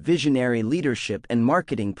Jobs' visionary leadership and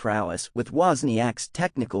marketing prowess with Wozniak's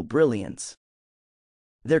technical brilliance.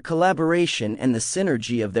 Their collaboration and the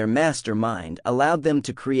synergy of their mastermind allowed them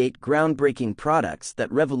to create groundbreaking products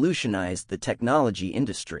that revolutionized the technology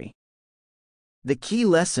industry. The key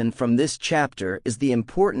lesson from this chapter is the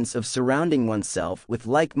importance of surrounding oneself with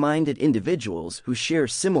like-minded individuals who share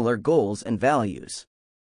similar goals and values.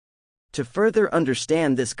 To further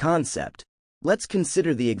understand this concept, let's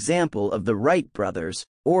consider the example of the Wright brothers,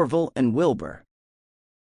 Orville and Wilbur.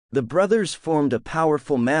 The brothers formed a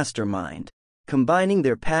powerful mastermind, combining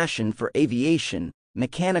their passion for aviation,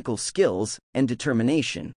 mechanical skills, and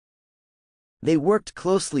determination. They worked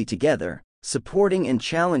closely together, supporting and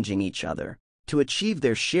challenging each other, to achieve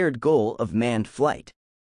their shared goal of manned flight.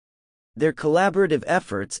 Their collaborative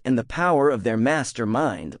efforts and the power of their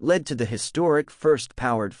mastermind led to the historic first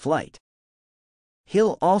powered flight.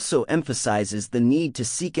 Hill also emphasizes the need to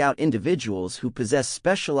seek out individuals who possess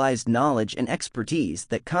specialized knowledge and expertise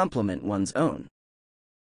that complement one's own.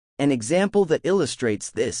 An example that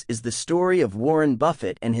illustrates this is the story of Warren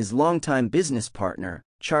Buffett and his longtime business partner,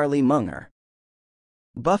 Charlie Munger.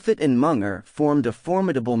 Buffett and Munger formed a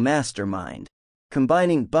formidable mastermind,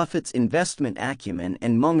 combining Buffett's investment acumen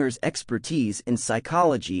and Munger's expertise in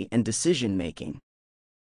psychology and decision-making.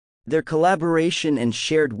 Their collaboration and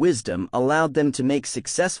shared wisdom allowed them to make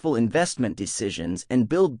successful investment decisions and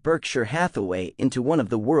build Berkshire Hathaway into one of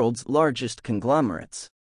the world's largest conglomerates.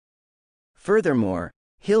 Furthermore,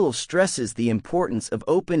 Hill stresses the importance of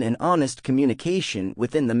open and honest communication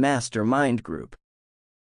within the mastermind group.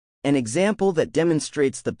 An example that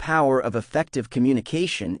demonstrates the power of effective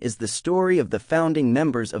communication is the story of the founding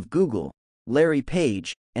members of Google, Larry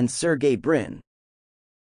Page and Sergey Brin.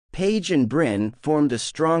 Page and Brin formed a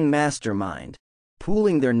strong mastermind,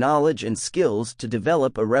 pooling their knowledge and skills to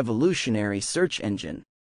develop a revolutionary search engine.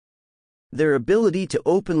 Their ability to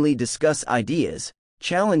openly discuss ideas,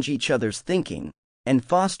 challenge each other's thinking, and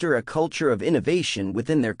foster a culture of innovation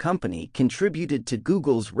within their company contributed to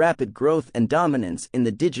Google's rapid growth and dominance in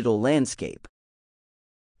the digital landscape.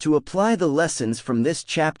 To apply the lessons from this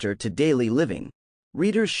chapter to daily living,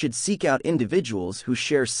 readers should seek out individuals who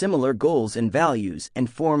share similar goals and values and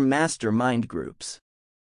form mastermind groups.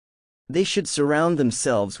 They should surround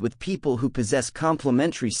themselves with people who possess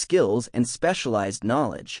complementary skills and specialized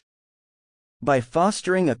knowledge. By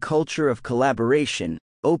fostering a culture of collaboration,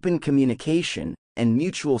 open communication, and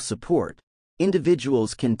mutual support,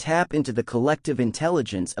 individuals can tap into the collective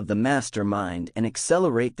intelligence of the mastermind and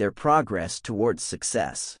accelerate their progress towards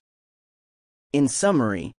success. In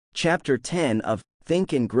summary, Chapter 10 of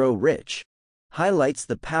Think and Grow Rich highlights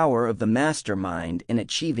the power of the mastermind in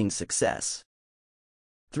achieving success.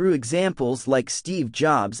 Through examples like Steve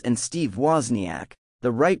Jobs and Steve Wozniak,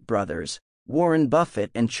 the Wright brothers, Warren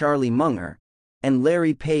Buffett and Charlie Munger, and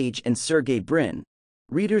Larry Page and Sergey Brin,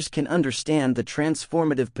 readers can understand the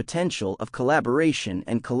transformative potential of collaboration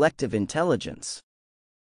and collective intelligence.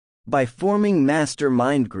 By forming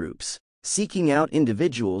mastermind groups, seeking out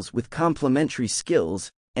individuals with complementary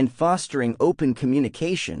skills, and fostering open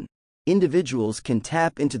communication, individuals can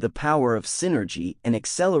tap into the power of synergy and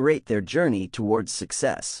accelerate their journey towards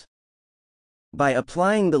success. By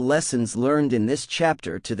applying the lessons learned in this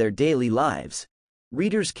chapter to their daily lives,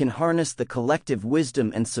 readers can harness the collective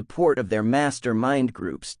wisdom and support of their mastermind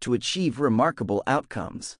groups to achieve remarkable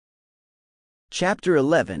outcomes. Chapter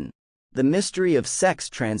 11: The Mystery of Sex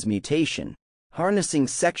Transmutation, Harnessing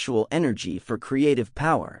Sexual Energy for Creative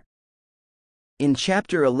Power. In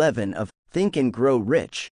Chapter 11 of Think and Grow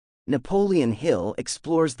Rich, Napoleon Hill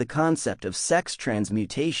explores the concept of sex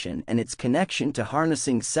transmutation and its connection to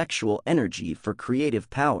harnessing sexual energy for creative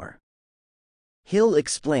power. Hill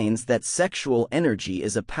explains that sexual energy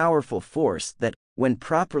is a powerful force that, when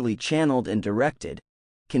properly channeled and directed,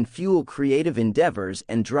 can fuel creative endeavors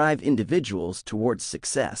and drive individuals towards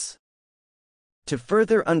success. To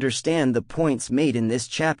further understand the points made in this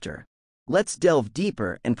chapter, let's delve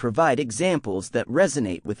deeper and provide examples that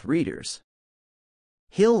resonate with readers.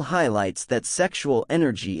 Hill highlights that sexual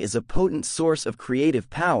energy is a potent source of creative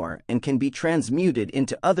power and can be transmuted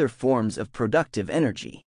into other forms of productive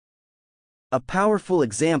energy. A powerful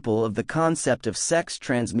example of the concept of sex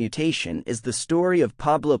transmutation is the story of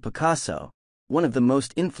Pablo Picasso, one of the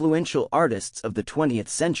most influential artists of the 20th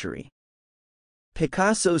century.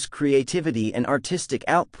 Picasso's creativity and artistic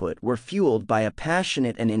output were fueled by a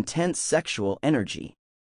passionate and intense sexual energy.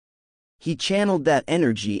 He channeled that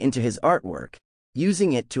energy into his artwork,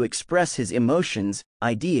 using it to express his emotions,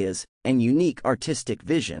 ideas, and unique artistic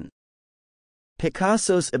vision.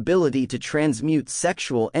 Picasso's ability to transmute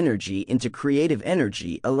sexual energy into creative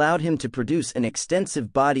energy allowed him to produce an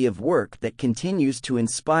extensive body of work that continues to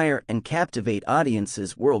inspire and captivate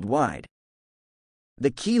audiences worldwide. The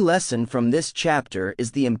key lesson from this chapter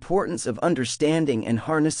is the importance of understanding and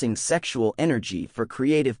harnessing sexual energy for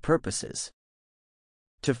creative purposes.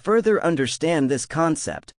 To further understand this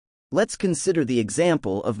concept, let's consider the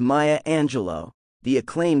example of Maya Angelou, the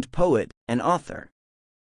acclaimed poet and author.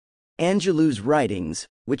 Angelou's writings,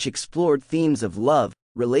 which explored themes of love,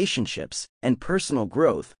 relationships, and personal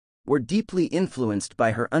growth, were deeply influenced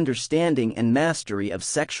by her understanding and mastery of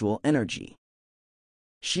sexual energy.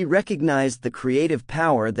 She recognized the creative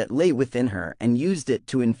power that lay within her and used it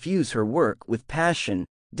to infuse her work with passion,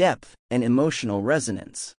 depth, and emotional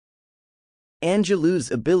resonance. Angelou's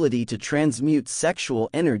ability to transmute sexual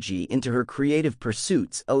energy into her creative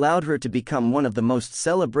pursuits allowed her to become one of the most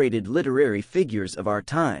celebrated literary figures of our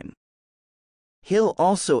time. Hill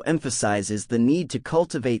also emphasizes the need to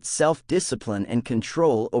cultivate self-discipline and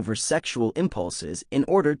control over sexual impulses in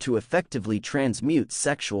order to effectively transmute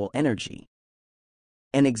sexual energy.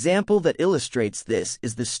 An example that illustrates this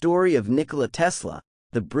is the story of Nikola Tesla,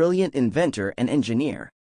 the brilliant inventor and engineer.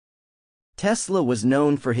 Tesla was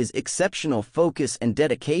known for his exceptional focus and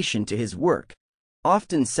dedication to his work,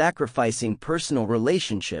 often sacrificing personal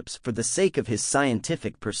relationships for the sake of his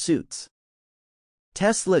scientific pursuits.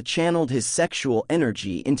 Tesla channeled his sexual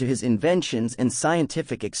energy into his inventions and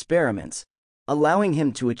scientific experiments, allowing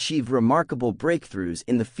him to achieve remarkable breakthroughs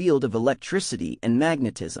in the field of electricity and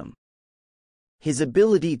magnetism. His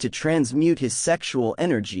ability to transmute his sexual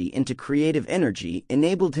energy into creative energy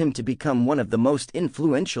enabled him to become one of the most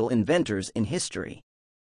influential inventors in history.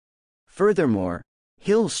 Furthermore,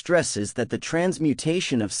 Hill stresses that the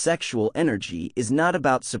transmutation of sexual energy is not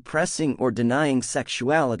about suppressing or denying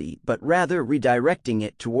sexuality but rather redirecting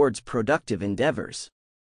it towards productive endeavors.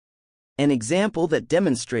 An example that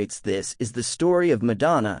demonstrates this is the story of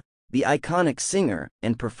Madonna, the iconic singer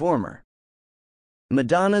and performer.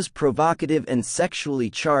 Madonna's provocative and sexually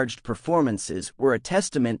charged performances were a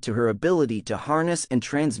testament to her ability to harness and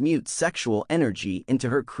transmute sexual energy into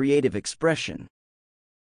her creative expression.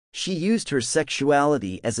 She used her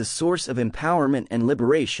sexuality as a source of empowerment and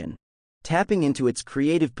liberation, tapping into its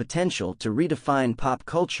creative potential to redefine pop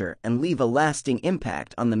culture and leave a lasting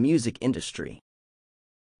impact on the music industry.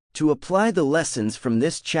 To apply the lessons from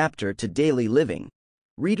this chapter to daily living,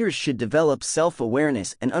 readers should develop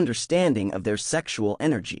self-awareness and understanding of their sexual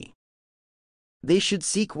energy. They should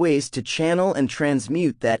seek ways to channel and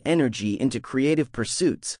transmute that energy into creative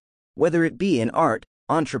pursuits, whether it be in art,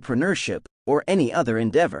 entrepreneurship, or any other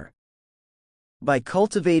endeavor. By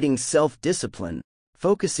cultivating self-discipline,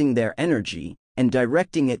 focusing their energy, and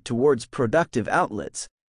directing it towards productive outlets,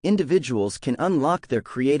 individuals can unlock their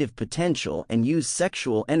creative potential and use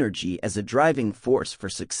sexual energy as a driving force for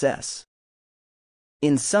success.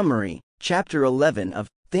 In summary, Chapter 11 of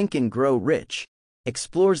Think and Grow Rich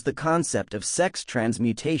explores the concept of sex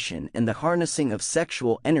transmutation and the harnessing of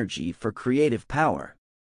sexual energy for creative power.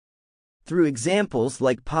 Through examples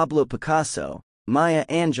like Pablo Picasso, Maya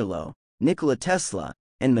Angelou, Nikola Tesla,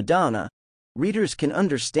 and Madonna, readers can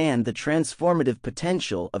understand the transformative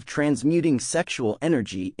potential of transmuting sexual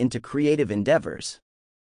energy into creative endeavors.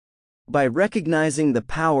 By recognizing the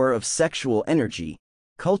power of sexual energy,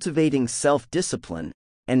 cultivating self-discipline,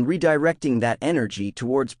 and redirecting that energy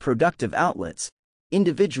towards productive outlets,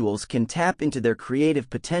 individuals can tap into their creative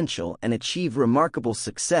potential and achieve remarkable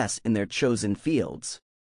success in their chosen fields.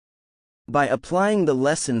 By applying the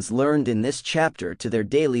lessons learned in this chapter to their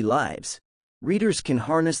daily lives, readers can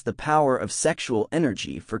harness the power of sexual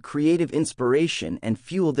energy for creative inspiration and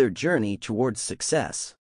fuel their journey towards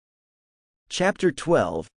success. Chapter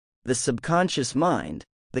 12, The Subconscious Mind,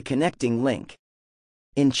 The Connecting Link.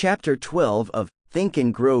 In Chapter 12 of Think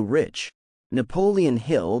and Grow Rich, Napoleon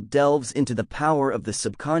Hill delves into the power of the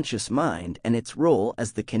subconscious mind and its role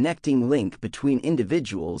as the connecting link between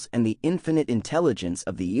individuals and the infinite intelligence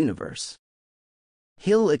of the universe.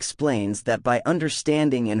 Hill explains that by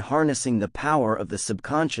understanding and harnessing the power of the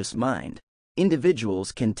subconscious mind,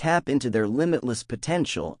 individuals can tap into their limitless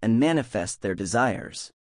potential and manifest their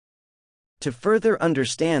desires. To further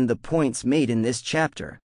understand the points made in this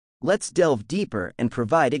chapter, let's delve deeper and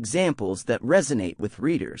provide examples that resonate with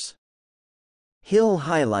readers. Hill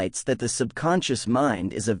highlights that the subconscious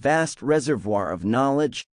mind is a vast reservoir of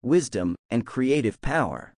knowledge, wisdom, and creative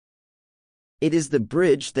power. It is the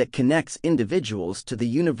bridge that connects individuals to the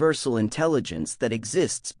universal intelligence that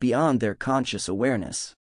exists beyond their conscious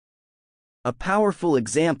awareness. A powerful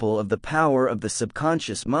example of the power of the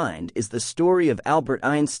subconscious mind is the story of Albert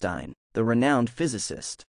Einstein, the renowned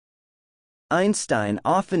physicist. Einstein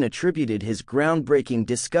often attributed his groundbreaking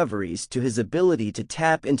discoveries to his ability to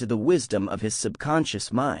tap into the wisdom of his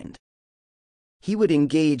subconscious mind. He would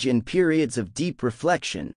engage in periods of deep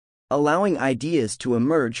reflection, allowing ideas to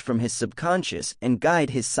emerge from his subconscious and guide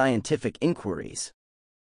his scientific inquiries.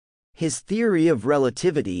 His theory of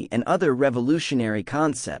relativity and other revolutionary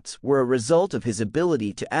concepts were a result of his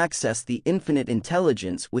ability to access the infinite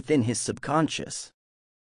intelligence within his subconscious.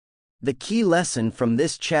 The key lesson from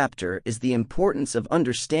this chapter is the importance of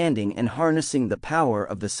understanding and harnessing the power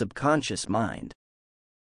of the subconscious mind.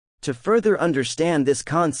 To further understand this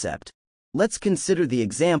concept, let's consider the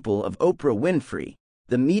example of Oprah Winfrey,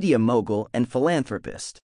 the media mogul and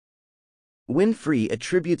philanthropist. Winfrey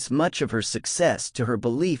attributes much of her success to her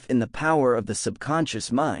belief in the power of the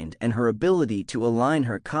subconscious mind and her ability to align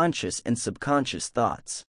her conscious and subconscious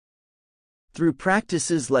thoughts. Through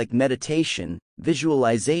practices like meditation,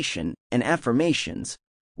 visualization, and affirmations,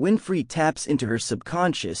 Winfrey taps into her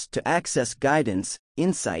subconscious to access guidance,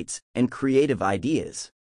 insights, and creative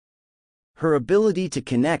ideas. Her ability to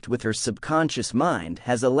connect with her subconscious mind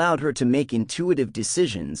has allowed her to make intuitive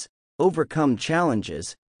decisions, overcome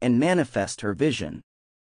challenges, and manifest her vision.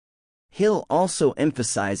 Hill also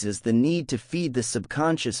emphasizes the need to feed the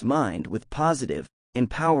subconscious mind with positive,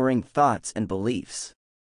 empowering thoughts and beliefs.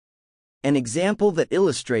 An example that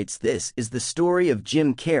illustrates this is the story of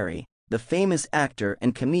Jim Carrey, the famous actor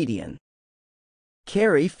and comedian.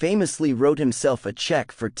 Carrey famously wrote himself a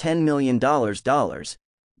check for $10 million,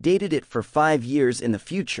 dated it for 5 years in the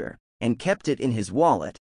future, and kept it in his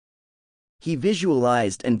wallet. He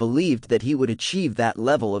visualized and believed that he would achieve that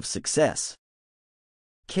level of success.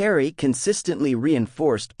 Carrey consistently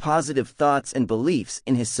reinforced positive thoughts and beliefs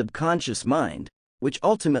in his subconscious mind, which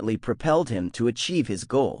ultimately propelled him to achieve his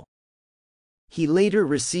goal. He later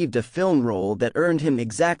received a film role that earned him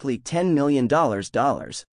exactly $10 million,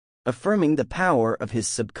 affirming the power of his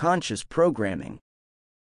subconscious programming.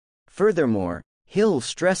 Furthermore, Hill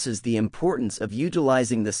stresses the importance of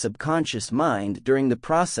utilizing the subconscious mind during the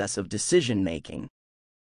process of decision-making.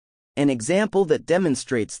 An example that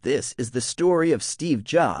demonstrates this is the story of Steve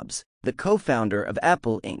Jobs, the co-founder of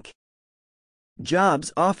Apple Inc.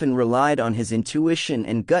 Jobs often relied on his intuition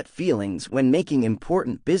and gut feelings when making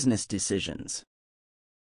important business decisions.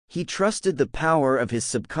 He trusted the power of his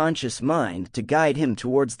subconscious mind to guide him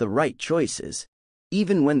towards the right choices,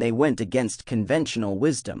 even when they went against conventional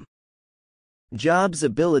wisdom. Jobs'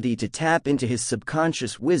 ability to tap into his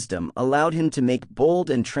subconscious wisdom allowed him to make bold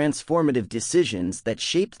and transformative decisions that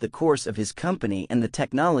shaped the course of his company and the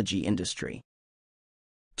technology industry.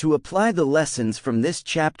 To apply the lessons from this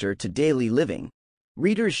chapter to daily living,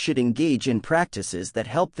 readers should engage in practices that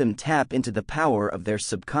help them tap into the power of their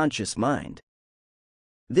subconscious mind.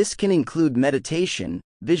 This can include meditation,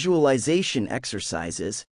 visualization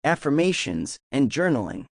exercises, affirmations, and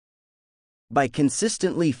journaling. By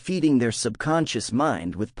consistently feeding their subconscious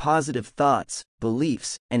mind with positive thoughts,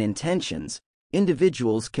 beliefs, and intentions,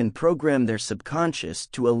 individuals can program their subconscious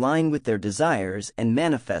to align with their desires and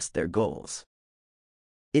manifest their goals.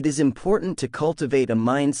 It is important to cultivate a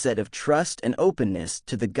mindset of trust and openness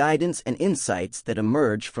to the guidance and insights that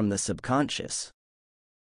emerge from the subconscious.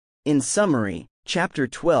 In summary, Chapter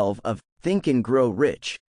 12 of Think and Grow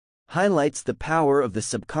Rich highlights the power of the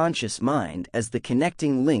subconscious mind as the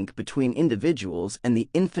connecting link between individuals and the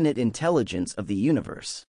infinite intelligence of the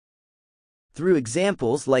universe. Through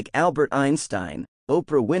examples like Albert Einstein,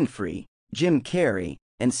 Oprah Winfrey, Jim Carrey,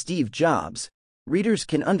 and Steve Jobs, readers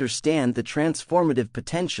can understand the transformative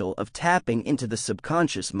potential of tapping into the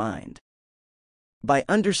subconscious mind. By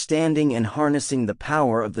understanding and harnessing the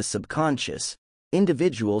power of the subconscious,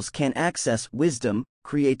 individuals can access wisdom,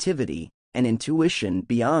 creativity, and intuition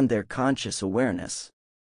beyond their conscious awareness.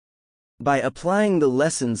 By applying the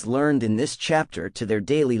lessons learned in this chapter to their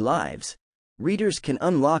daily lives, readers can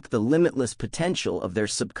unlock the limitless potential of their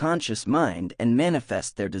subconscious mind and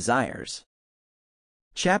manifest their desires.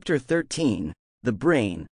 Chapter 13, The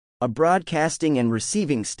Brain, a Broadcasting and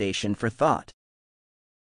Receiving Station for Thought.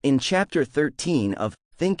 In Chapter 13 of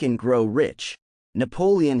Think and Grow Rich,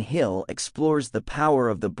 Napoleon Hill explores the power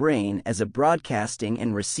of the brain as a broadcasting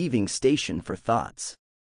and receiving station for thoughts.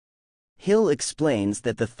 Hill explains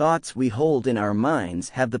that the thoughts we hold in our minds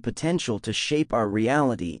have the potential to shape our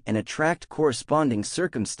reality and attract corresponding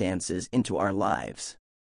circumstances into our lives.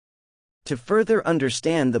 To further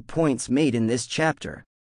understand the points made in this chapter,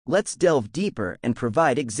 let's delve deeper and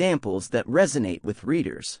provide examples that resonate with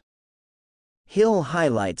readers. Hill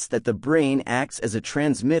highlights that the brain acts as a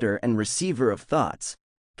transmitter and receiver of thoughts,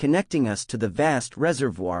 connecting us to the vast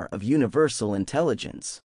reservoir of universal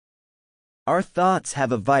intelligence. Our thoughts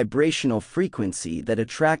have a vibrational frequency that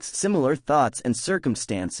attracts similar thoughts and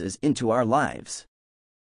circumstances into our lives.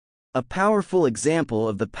 A powerful example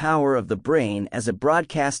of the power of the brain as a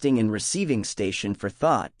broadcasting and receiving station for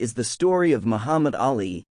thought is the story of Muhammad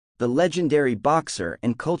Ali, the legendary boxer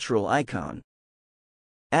and cultural icon.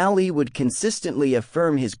 Ali would consistently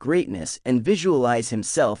affirm his greatness and visualize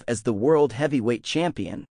himself as the world heavyweight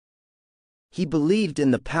champion. He believed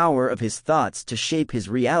in the power of his thoughts to shape his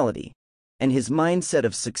reality, and his mindset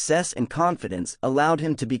of success and confidence allowed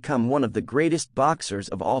him to become one of the greatest boxers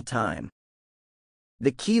of all time.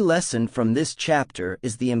 The key lesson from this chapter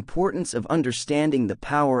is the importance of understanding the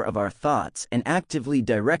power of our thoughts and actively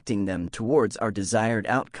directing them towards our desired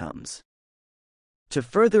outcomes. To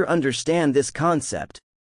further understand this concept,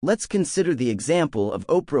 let's consider the example of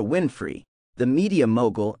Oprah Winfrey, the media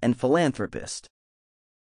mogul and philanthropist.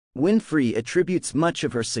 Winfrey attributes much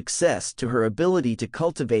of her success to her ability to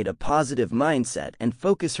cultivate a positive mindset and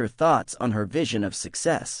focus her thoughts on her vision of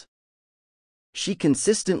success. She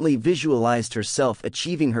consistently visualized herself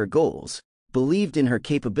achieving her goals, believed in her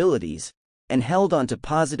capabilities, and held on to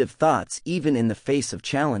positive thoughts even in the face of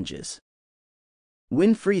challenges.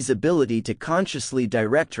 Winfrey's ability to consciously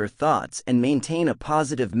direct her thoughts and maintain a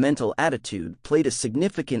positive mental attitude played a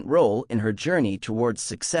significant role in her journey towards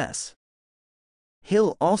success.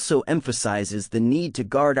 Hill also emphasizes the need to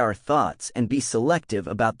guard our thoughts and be selective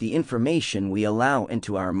about the information we allow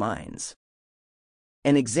into our minds.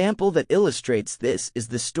 An example that illustrates this is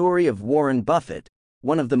the story of Warren Buffett,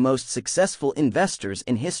 one of the most successful investors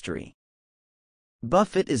in history.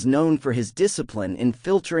 Buffett is known for his discipline in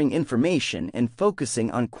filtering information and focusing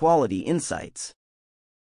on quality insights.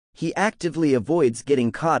 He actively avoids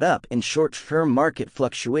getting caught up in short-term market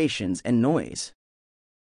fluctuations and noise.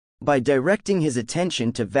 By directing his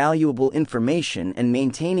attention to valuable information and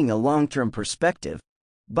maintaining a long-term perspective,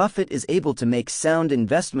 Buffett is able to make sound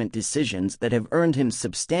investment decisions that have earned him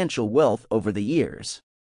substantial wealth over the years.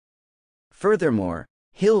 Furthermore,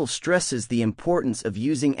 Hill stresses the importance of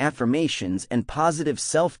using affirmations and positive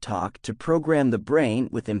self-talk to program the brain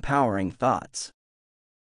with empowering thoughts.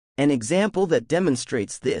 An example that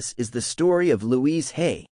demonstrates this is the story of Louise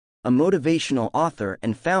Hay, a motivational author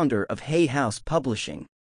and founder of Hay House Publishing.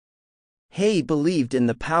 Hay believed in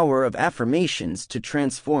the power of affirmations to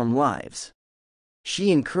transform lives.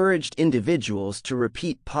 She encouraged individuals to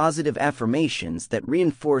repeat positive affirmations that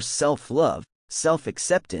reinforce self-love,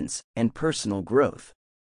 self-acceptance, and personal growth.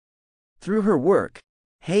 Through her work,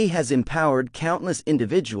 Hay has empowered countless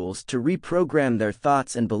individuals to reprogram their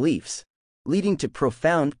thoughts and beliefs, leading to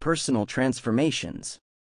profound personal transformations.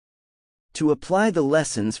 To apply the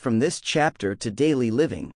lessons from this chapter to daily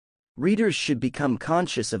living, readers should become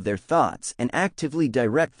conscious of their thoughts and actively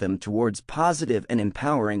direct them towards positive and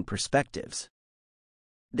empowering perspectives.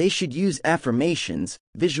 They should use affirmations,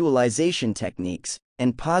 visualization techniques,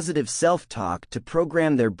 and positive self-talk to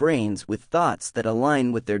program their brains with thoughts that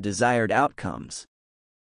align with their desired outcomes.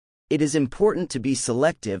 It is important to be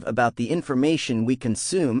selective about the information we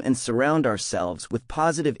consume and surround ourselves with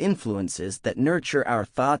positive influences that nurture our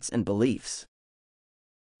thoughts and beliefs.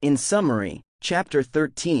 In summary, Chapter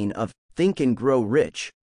 13 of Think and Grow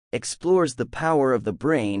Rich explores the power of the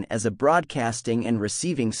brain as a broadcasting and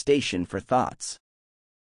receiving station for thoughts.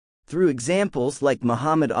 Through examples like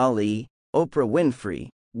Muhammad Ali, Oprah Winfrey,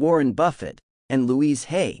 Warren Buffett, and Louise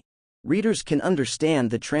Hay, readers can understand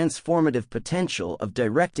the transformative potential of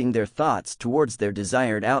directing their thoughts towards their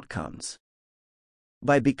desired outcomes.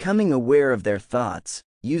 By becoming aware of their thoughts,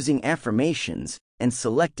 using affirmations, and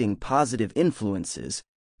selecting positive influences,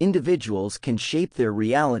 individuals can shape their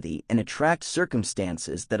reality and attract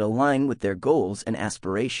circumstances that align with their goals and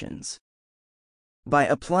aspirations. By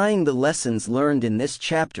applying the lessons learned in this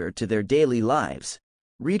chapter to their daily lives,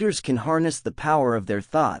 readers can harness the power of their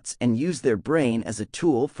thoughts and use their brain as a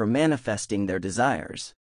tool for manifesting their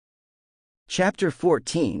desires. Chapter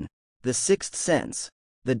 14, The Sixth Sense,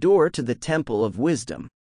 The Door to the Temple of Wisdom.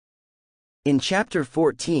 In Chapter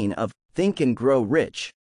 14 of Think and Grow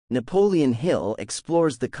Rich, Napoleon Hill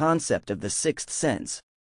explores the concept of the sixth sense,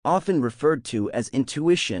 often referred to as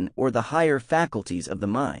intuition or the higher faculties of the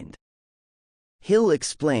mind. Hill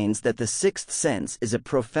explains that the sixth sense is a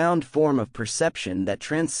profound form of perception that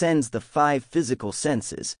transcends the five physical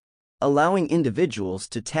senses, allowing individuals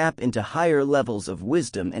to tap into higher levels of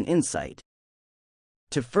wisdom and insight.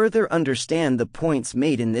 To further understand the points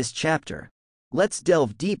made in this chapter, let's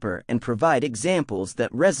delve deeper and provide examples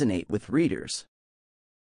that resonate with readers.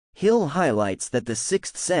 Hill highlights that the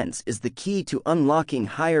sixth sense is the key to unlocking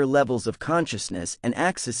higher levels of consciousness and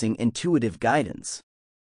accessing intuitive guidance.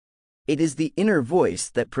 It is the inner voice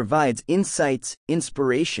that provides insights,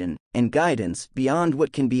 inspiration, and guidance beyond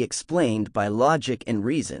what can be explained by logic and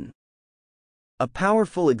reason. A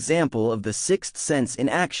powerful example of the sixth sense in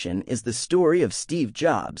action is the story of Steve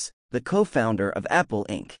Jobs, the co-founder of Apple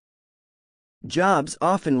Inc. Jobs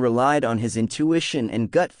often relied on his intuition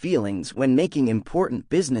and gut feelings when making important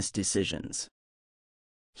business decisions.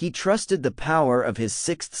 He trusted the power of his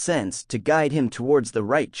sixth sense to guide him towards the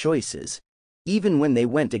right choices, even when they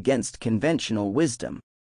went against conventional wisdom.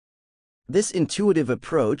 This intuitive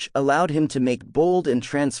approach allowed him to make bold and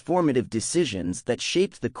transformative decisions that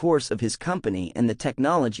shaped the course of his company and the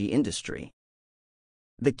technology industry.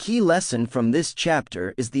 The key lesson from this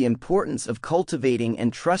chapter is the importance of cultivating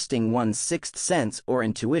and trusting one's sixth sense or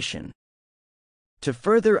intuition. To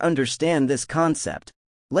further understand this concept,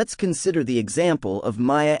 let's consider the example of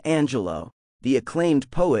Maya Angelou, the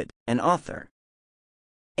acclaimed poet and author.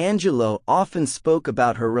 Angelou often spoke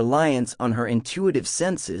about her reliance on her intuitive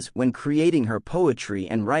senses when creating her poetry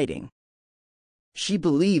and writing. She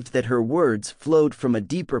believed that her words flowed from a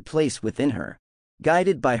deeper place within her,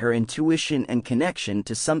 guided by her intuition and connection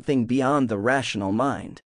to something beyond the rational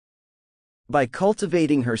mind. By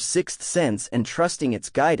cultivating her sixth sense and trusting its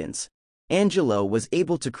guidance, Angelou was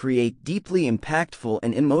able to create deeply impactful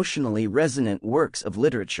and emotionally resonant works of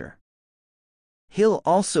literature. Hill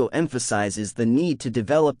also emphasizes the need to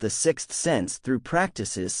develop the sixth sense through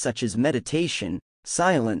practices such as meditation,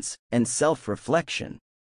 silence, and self-reflection.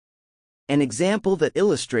 An example that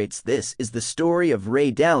illustrates this is the story of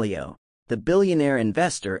Ray Dalio, the billionaire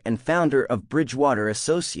investor and founder of Bridgewater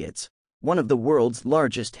Associates, one of the world's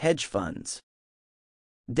largest hedge funds.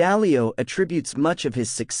 Dalio attributes much of his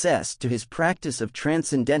success to his practice of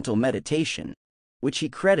transcendental meditation, which he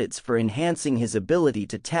credits for enhancing his ability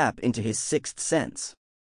to tap into his sixth sense.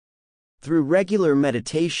 Through regular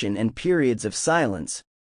meditation and periods of silence,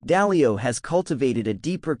 Dalio has cultivated a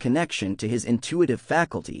deeper connection to his intuitive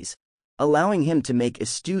faculties, allowing him to make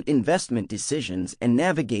astute investment decisions and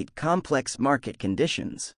navigate complex market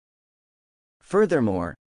conditions.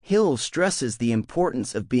 Furthermore, Hill stresses the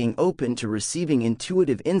importance of being open to receiving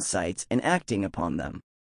intuitive insights and acting upon them.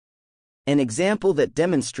 An example that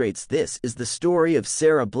demonstrates this is the story of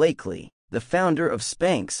Sarah Blakely, the founder of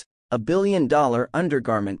Spanx, a billion-dollar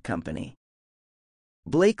undergarment company.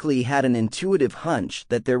 Blakely had an intuitive hunch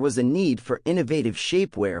that there was a need for innovative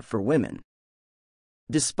shapewear for women.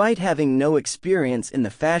 Despite having no experience in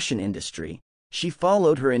the fashion industry, she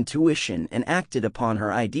followed her intuition and acted upon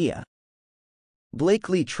her idea.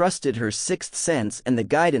 Blakely trusted her sixth sense and the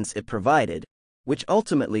guidance it provided, which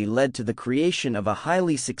ultimately led to the creation of a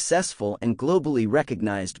highly successful and globally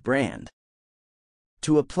recognized brand.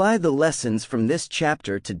 To apply the lessons from this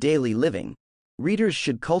chapter to daily living, readers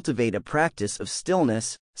should cultivate a practice of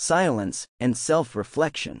stillness, silence, and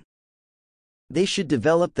self-reflection. They should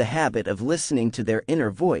develop the habit of listening to their inner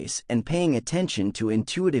voice and paying attention to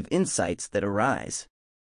intuitive insights that arise.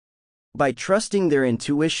 By trusting their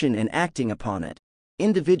intuition and acting upon it,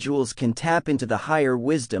 individuals can tap into the higher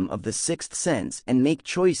wisdom of the sixth sense and make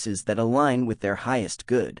choices that align with their highest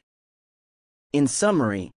good. In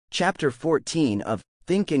summary, Chapter 14 of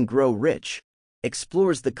Think and Grow Rich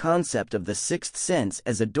explores the concept of the sixth sense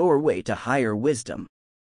as a doorway to higher wisdom.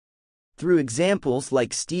 Through examples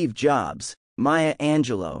like Steve Jobs, Maya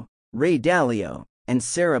Angelou, Ray Dalio, and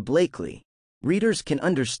Sarah Blakely, readers can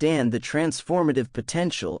understand the transformative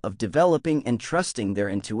potential of developing and trusting their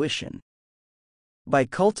intuition. By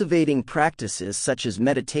cultivating practices such as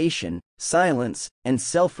meditation, silence, and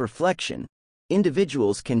self-reflection,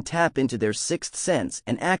 individuals can tap into their sixth sense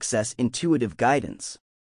and access intuitive guidance.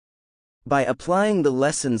 By applying the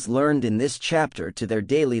lessons learned in this chapter to their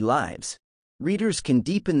daily lives, readers can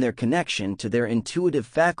deepen their connection to their intuitive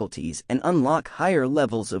faculties and unlock higher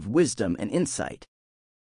levels of wisdom and insight.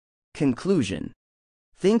 Conclusion: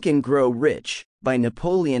 Think and Grow Rich by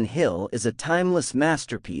Napoleon Hill is a timeless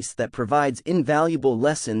masterpiece that provides invaluable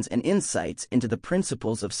lessons and insights into the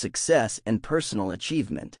principles of success and personal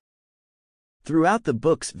achievement. Throughout the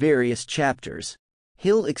book's various chapters,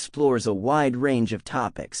 Hill explores a wide range of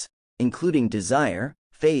topics, including desire,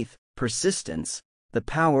 faith, persistence, the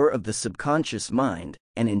power of the subconscious mind,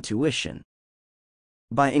 and intuition.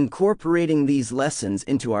 By incorporating these lessons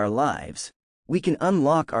into our lives, we can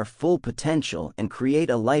unlock our full potential and create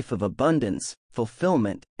a life of abundance,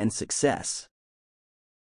 fulfillment, and success.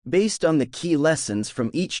 Based on the key lessons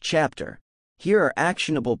from each chapter, here are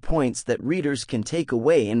actionable points that readers can take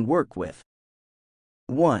away and work with.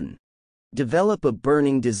 1. Develop a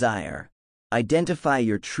burning desire. Identify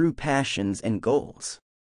your true passions and goals.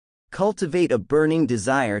 Cultivate a burning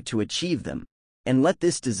desire to achieve them, and let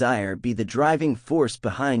this desire be the driving force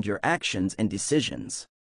behind your actions and decisions.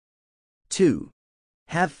 2.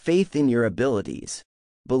 Have faith in your abilities.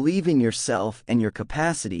 Believe in yourself and your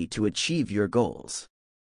capacity to achieve your goals.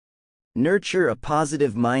 Nurture a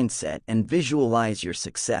positive mindset and visualize your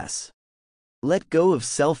success. Let go of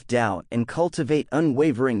self-doubt and cultivate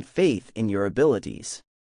unwavering faith in your abilities.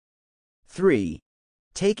 3.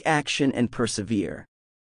 Take action and persevere.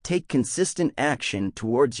 Take consistent action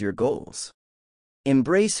towards your goals.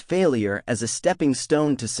 Embrace failure as a stepping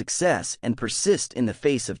stone to success and persist in the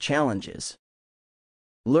face of challenges.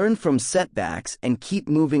 Learn from setbacks and keep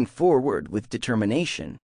moving forward with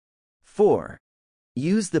determination. 4.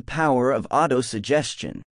 Use the power of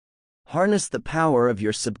autosuggestion. Harness the power of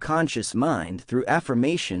your subconscious mind through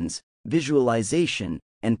affirmations, visualization,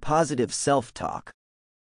 and positive self-talk.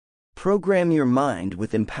 Program your mind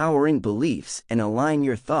with empowering beliefs and align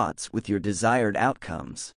your thoughts with your desired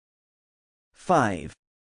outcomes. 5.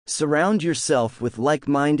 Surround yourself with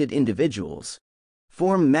like-minded individuals.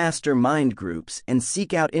 Form mastermind groups and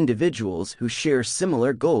seek out individuals who share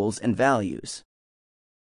similar goals and values.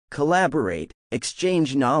 Collaborate,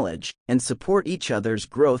 exchange knowledge, and support each other's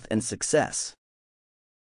growth and success.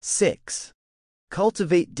 6.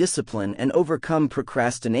 Cultivate discipline and overcome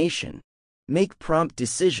procrastination. Make prompt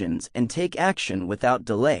decisions and take action without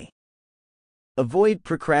delay. Avoid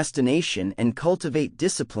procrastination and cultivate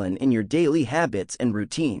discipline in your daily habits and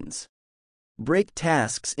routines. Break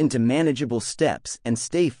tasks into manageable steps and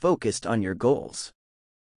stay focused on your goals.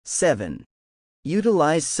 7.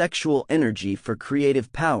 Utilize sexual energy for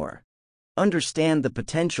creative power. Understand the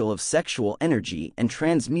potential of sexual energy and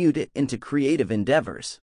transmute it into creative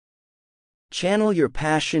endeavors. Channel your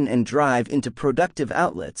passion and drive into productive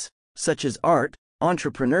outlets, such as art,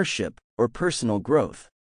 entrepreneurship, or personal growth.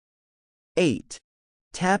 8.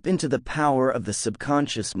 Tap into the power of the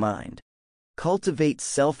subconscious mind. Cultivate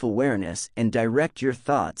self-awareness and direct your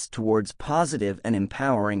thoughts towards positive and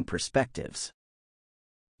empowering perspectives.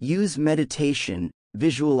 Use meditation,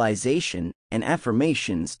 visualization, and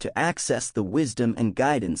affirmations to access the wisdom and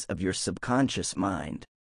guidance of your subconscious mind.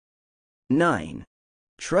 9.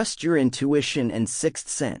 Trust your intuition and sixth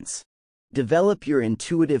sense. Develop your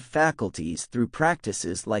intuitive faculties through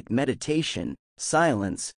practices like meditation,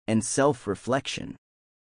 silence, and self-reflection.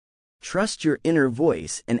 Trust your inner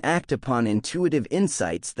voice and act upon intuitive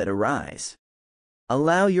insights that arise.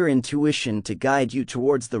 Allow your intuition to guide you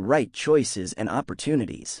towards the right choices and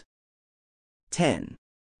opportunities. 10.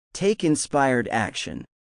 Take inspired action.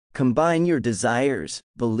 Combine your desires,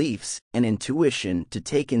 beliefs, and intuition to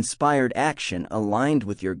take inspired action aligned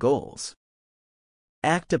with your goals.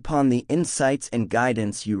 Act upon the insights and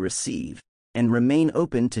guidance you receive, and remain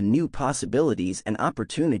open to new possibilities and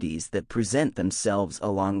opportunities that present themselves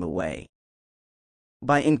along the way.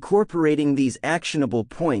 By incorporating these actionable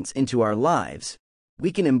points into our lives,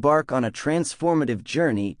 we can embark on a transformative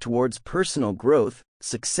journey towards personal growth,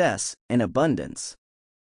 success, and abundance.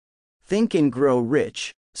 Think and Grow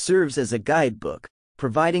Rich serves as a guidebook,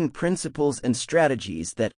 providing principles and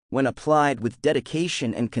strategies that, when applied with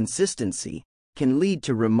dedication and consistency, can lead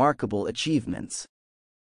to remarkable achievements.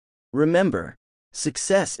 Remember,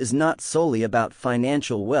 success is not solely about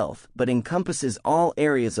financial wealth but encompasses all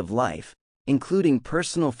areas of life, including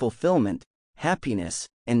personal fulfillment, happiness,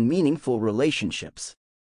 and meaningful relationships.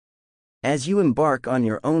 As you embark on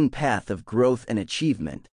your own path of growth and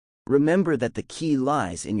achievement, remember that the key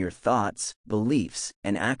lies in your thoughts, beliefs,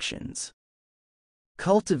 and actions.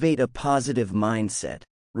 Cultivate a positive mindset,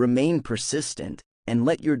 remain persistent, and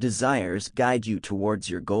let your desires guide you towards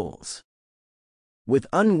your goals. With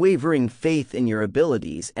unwavering faith in your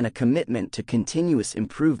abilities and a commitment to continuous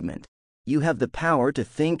improvement, you have the power to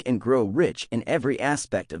think and grow rich in every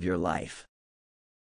aspect of your life.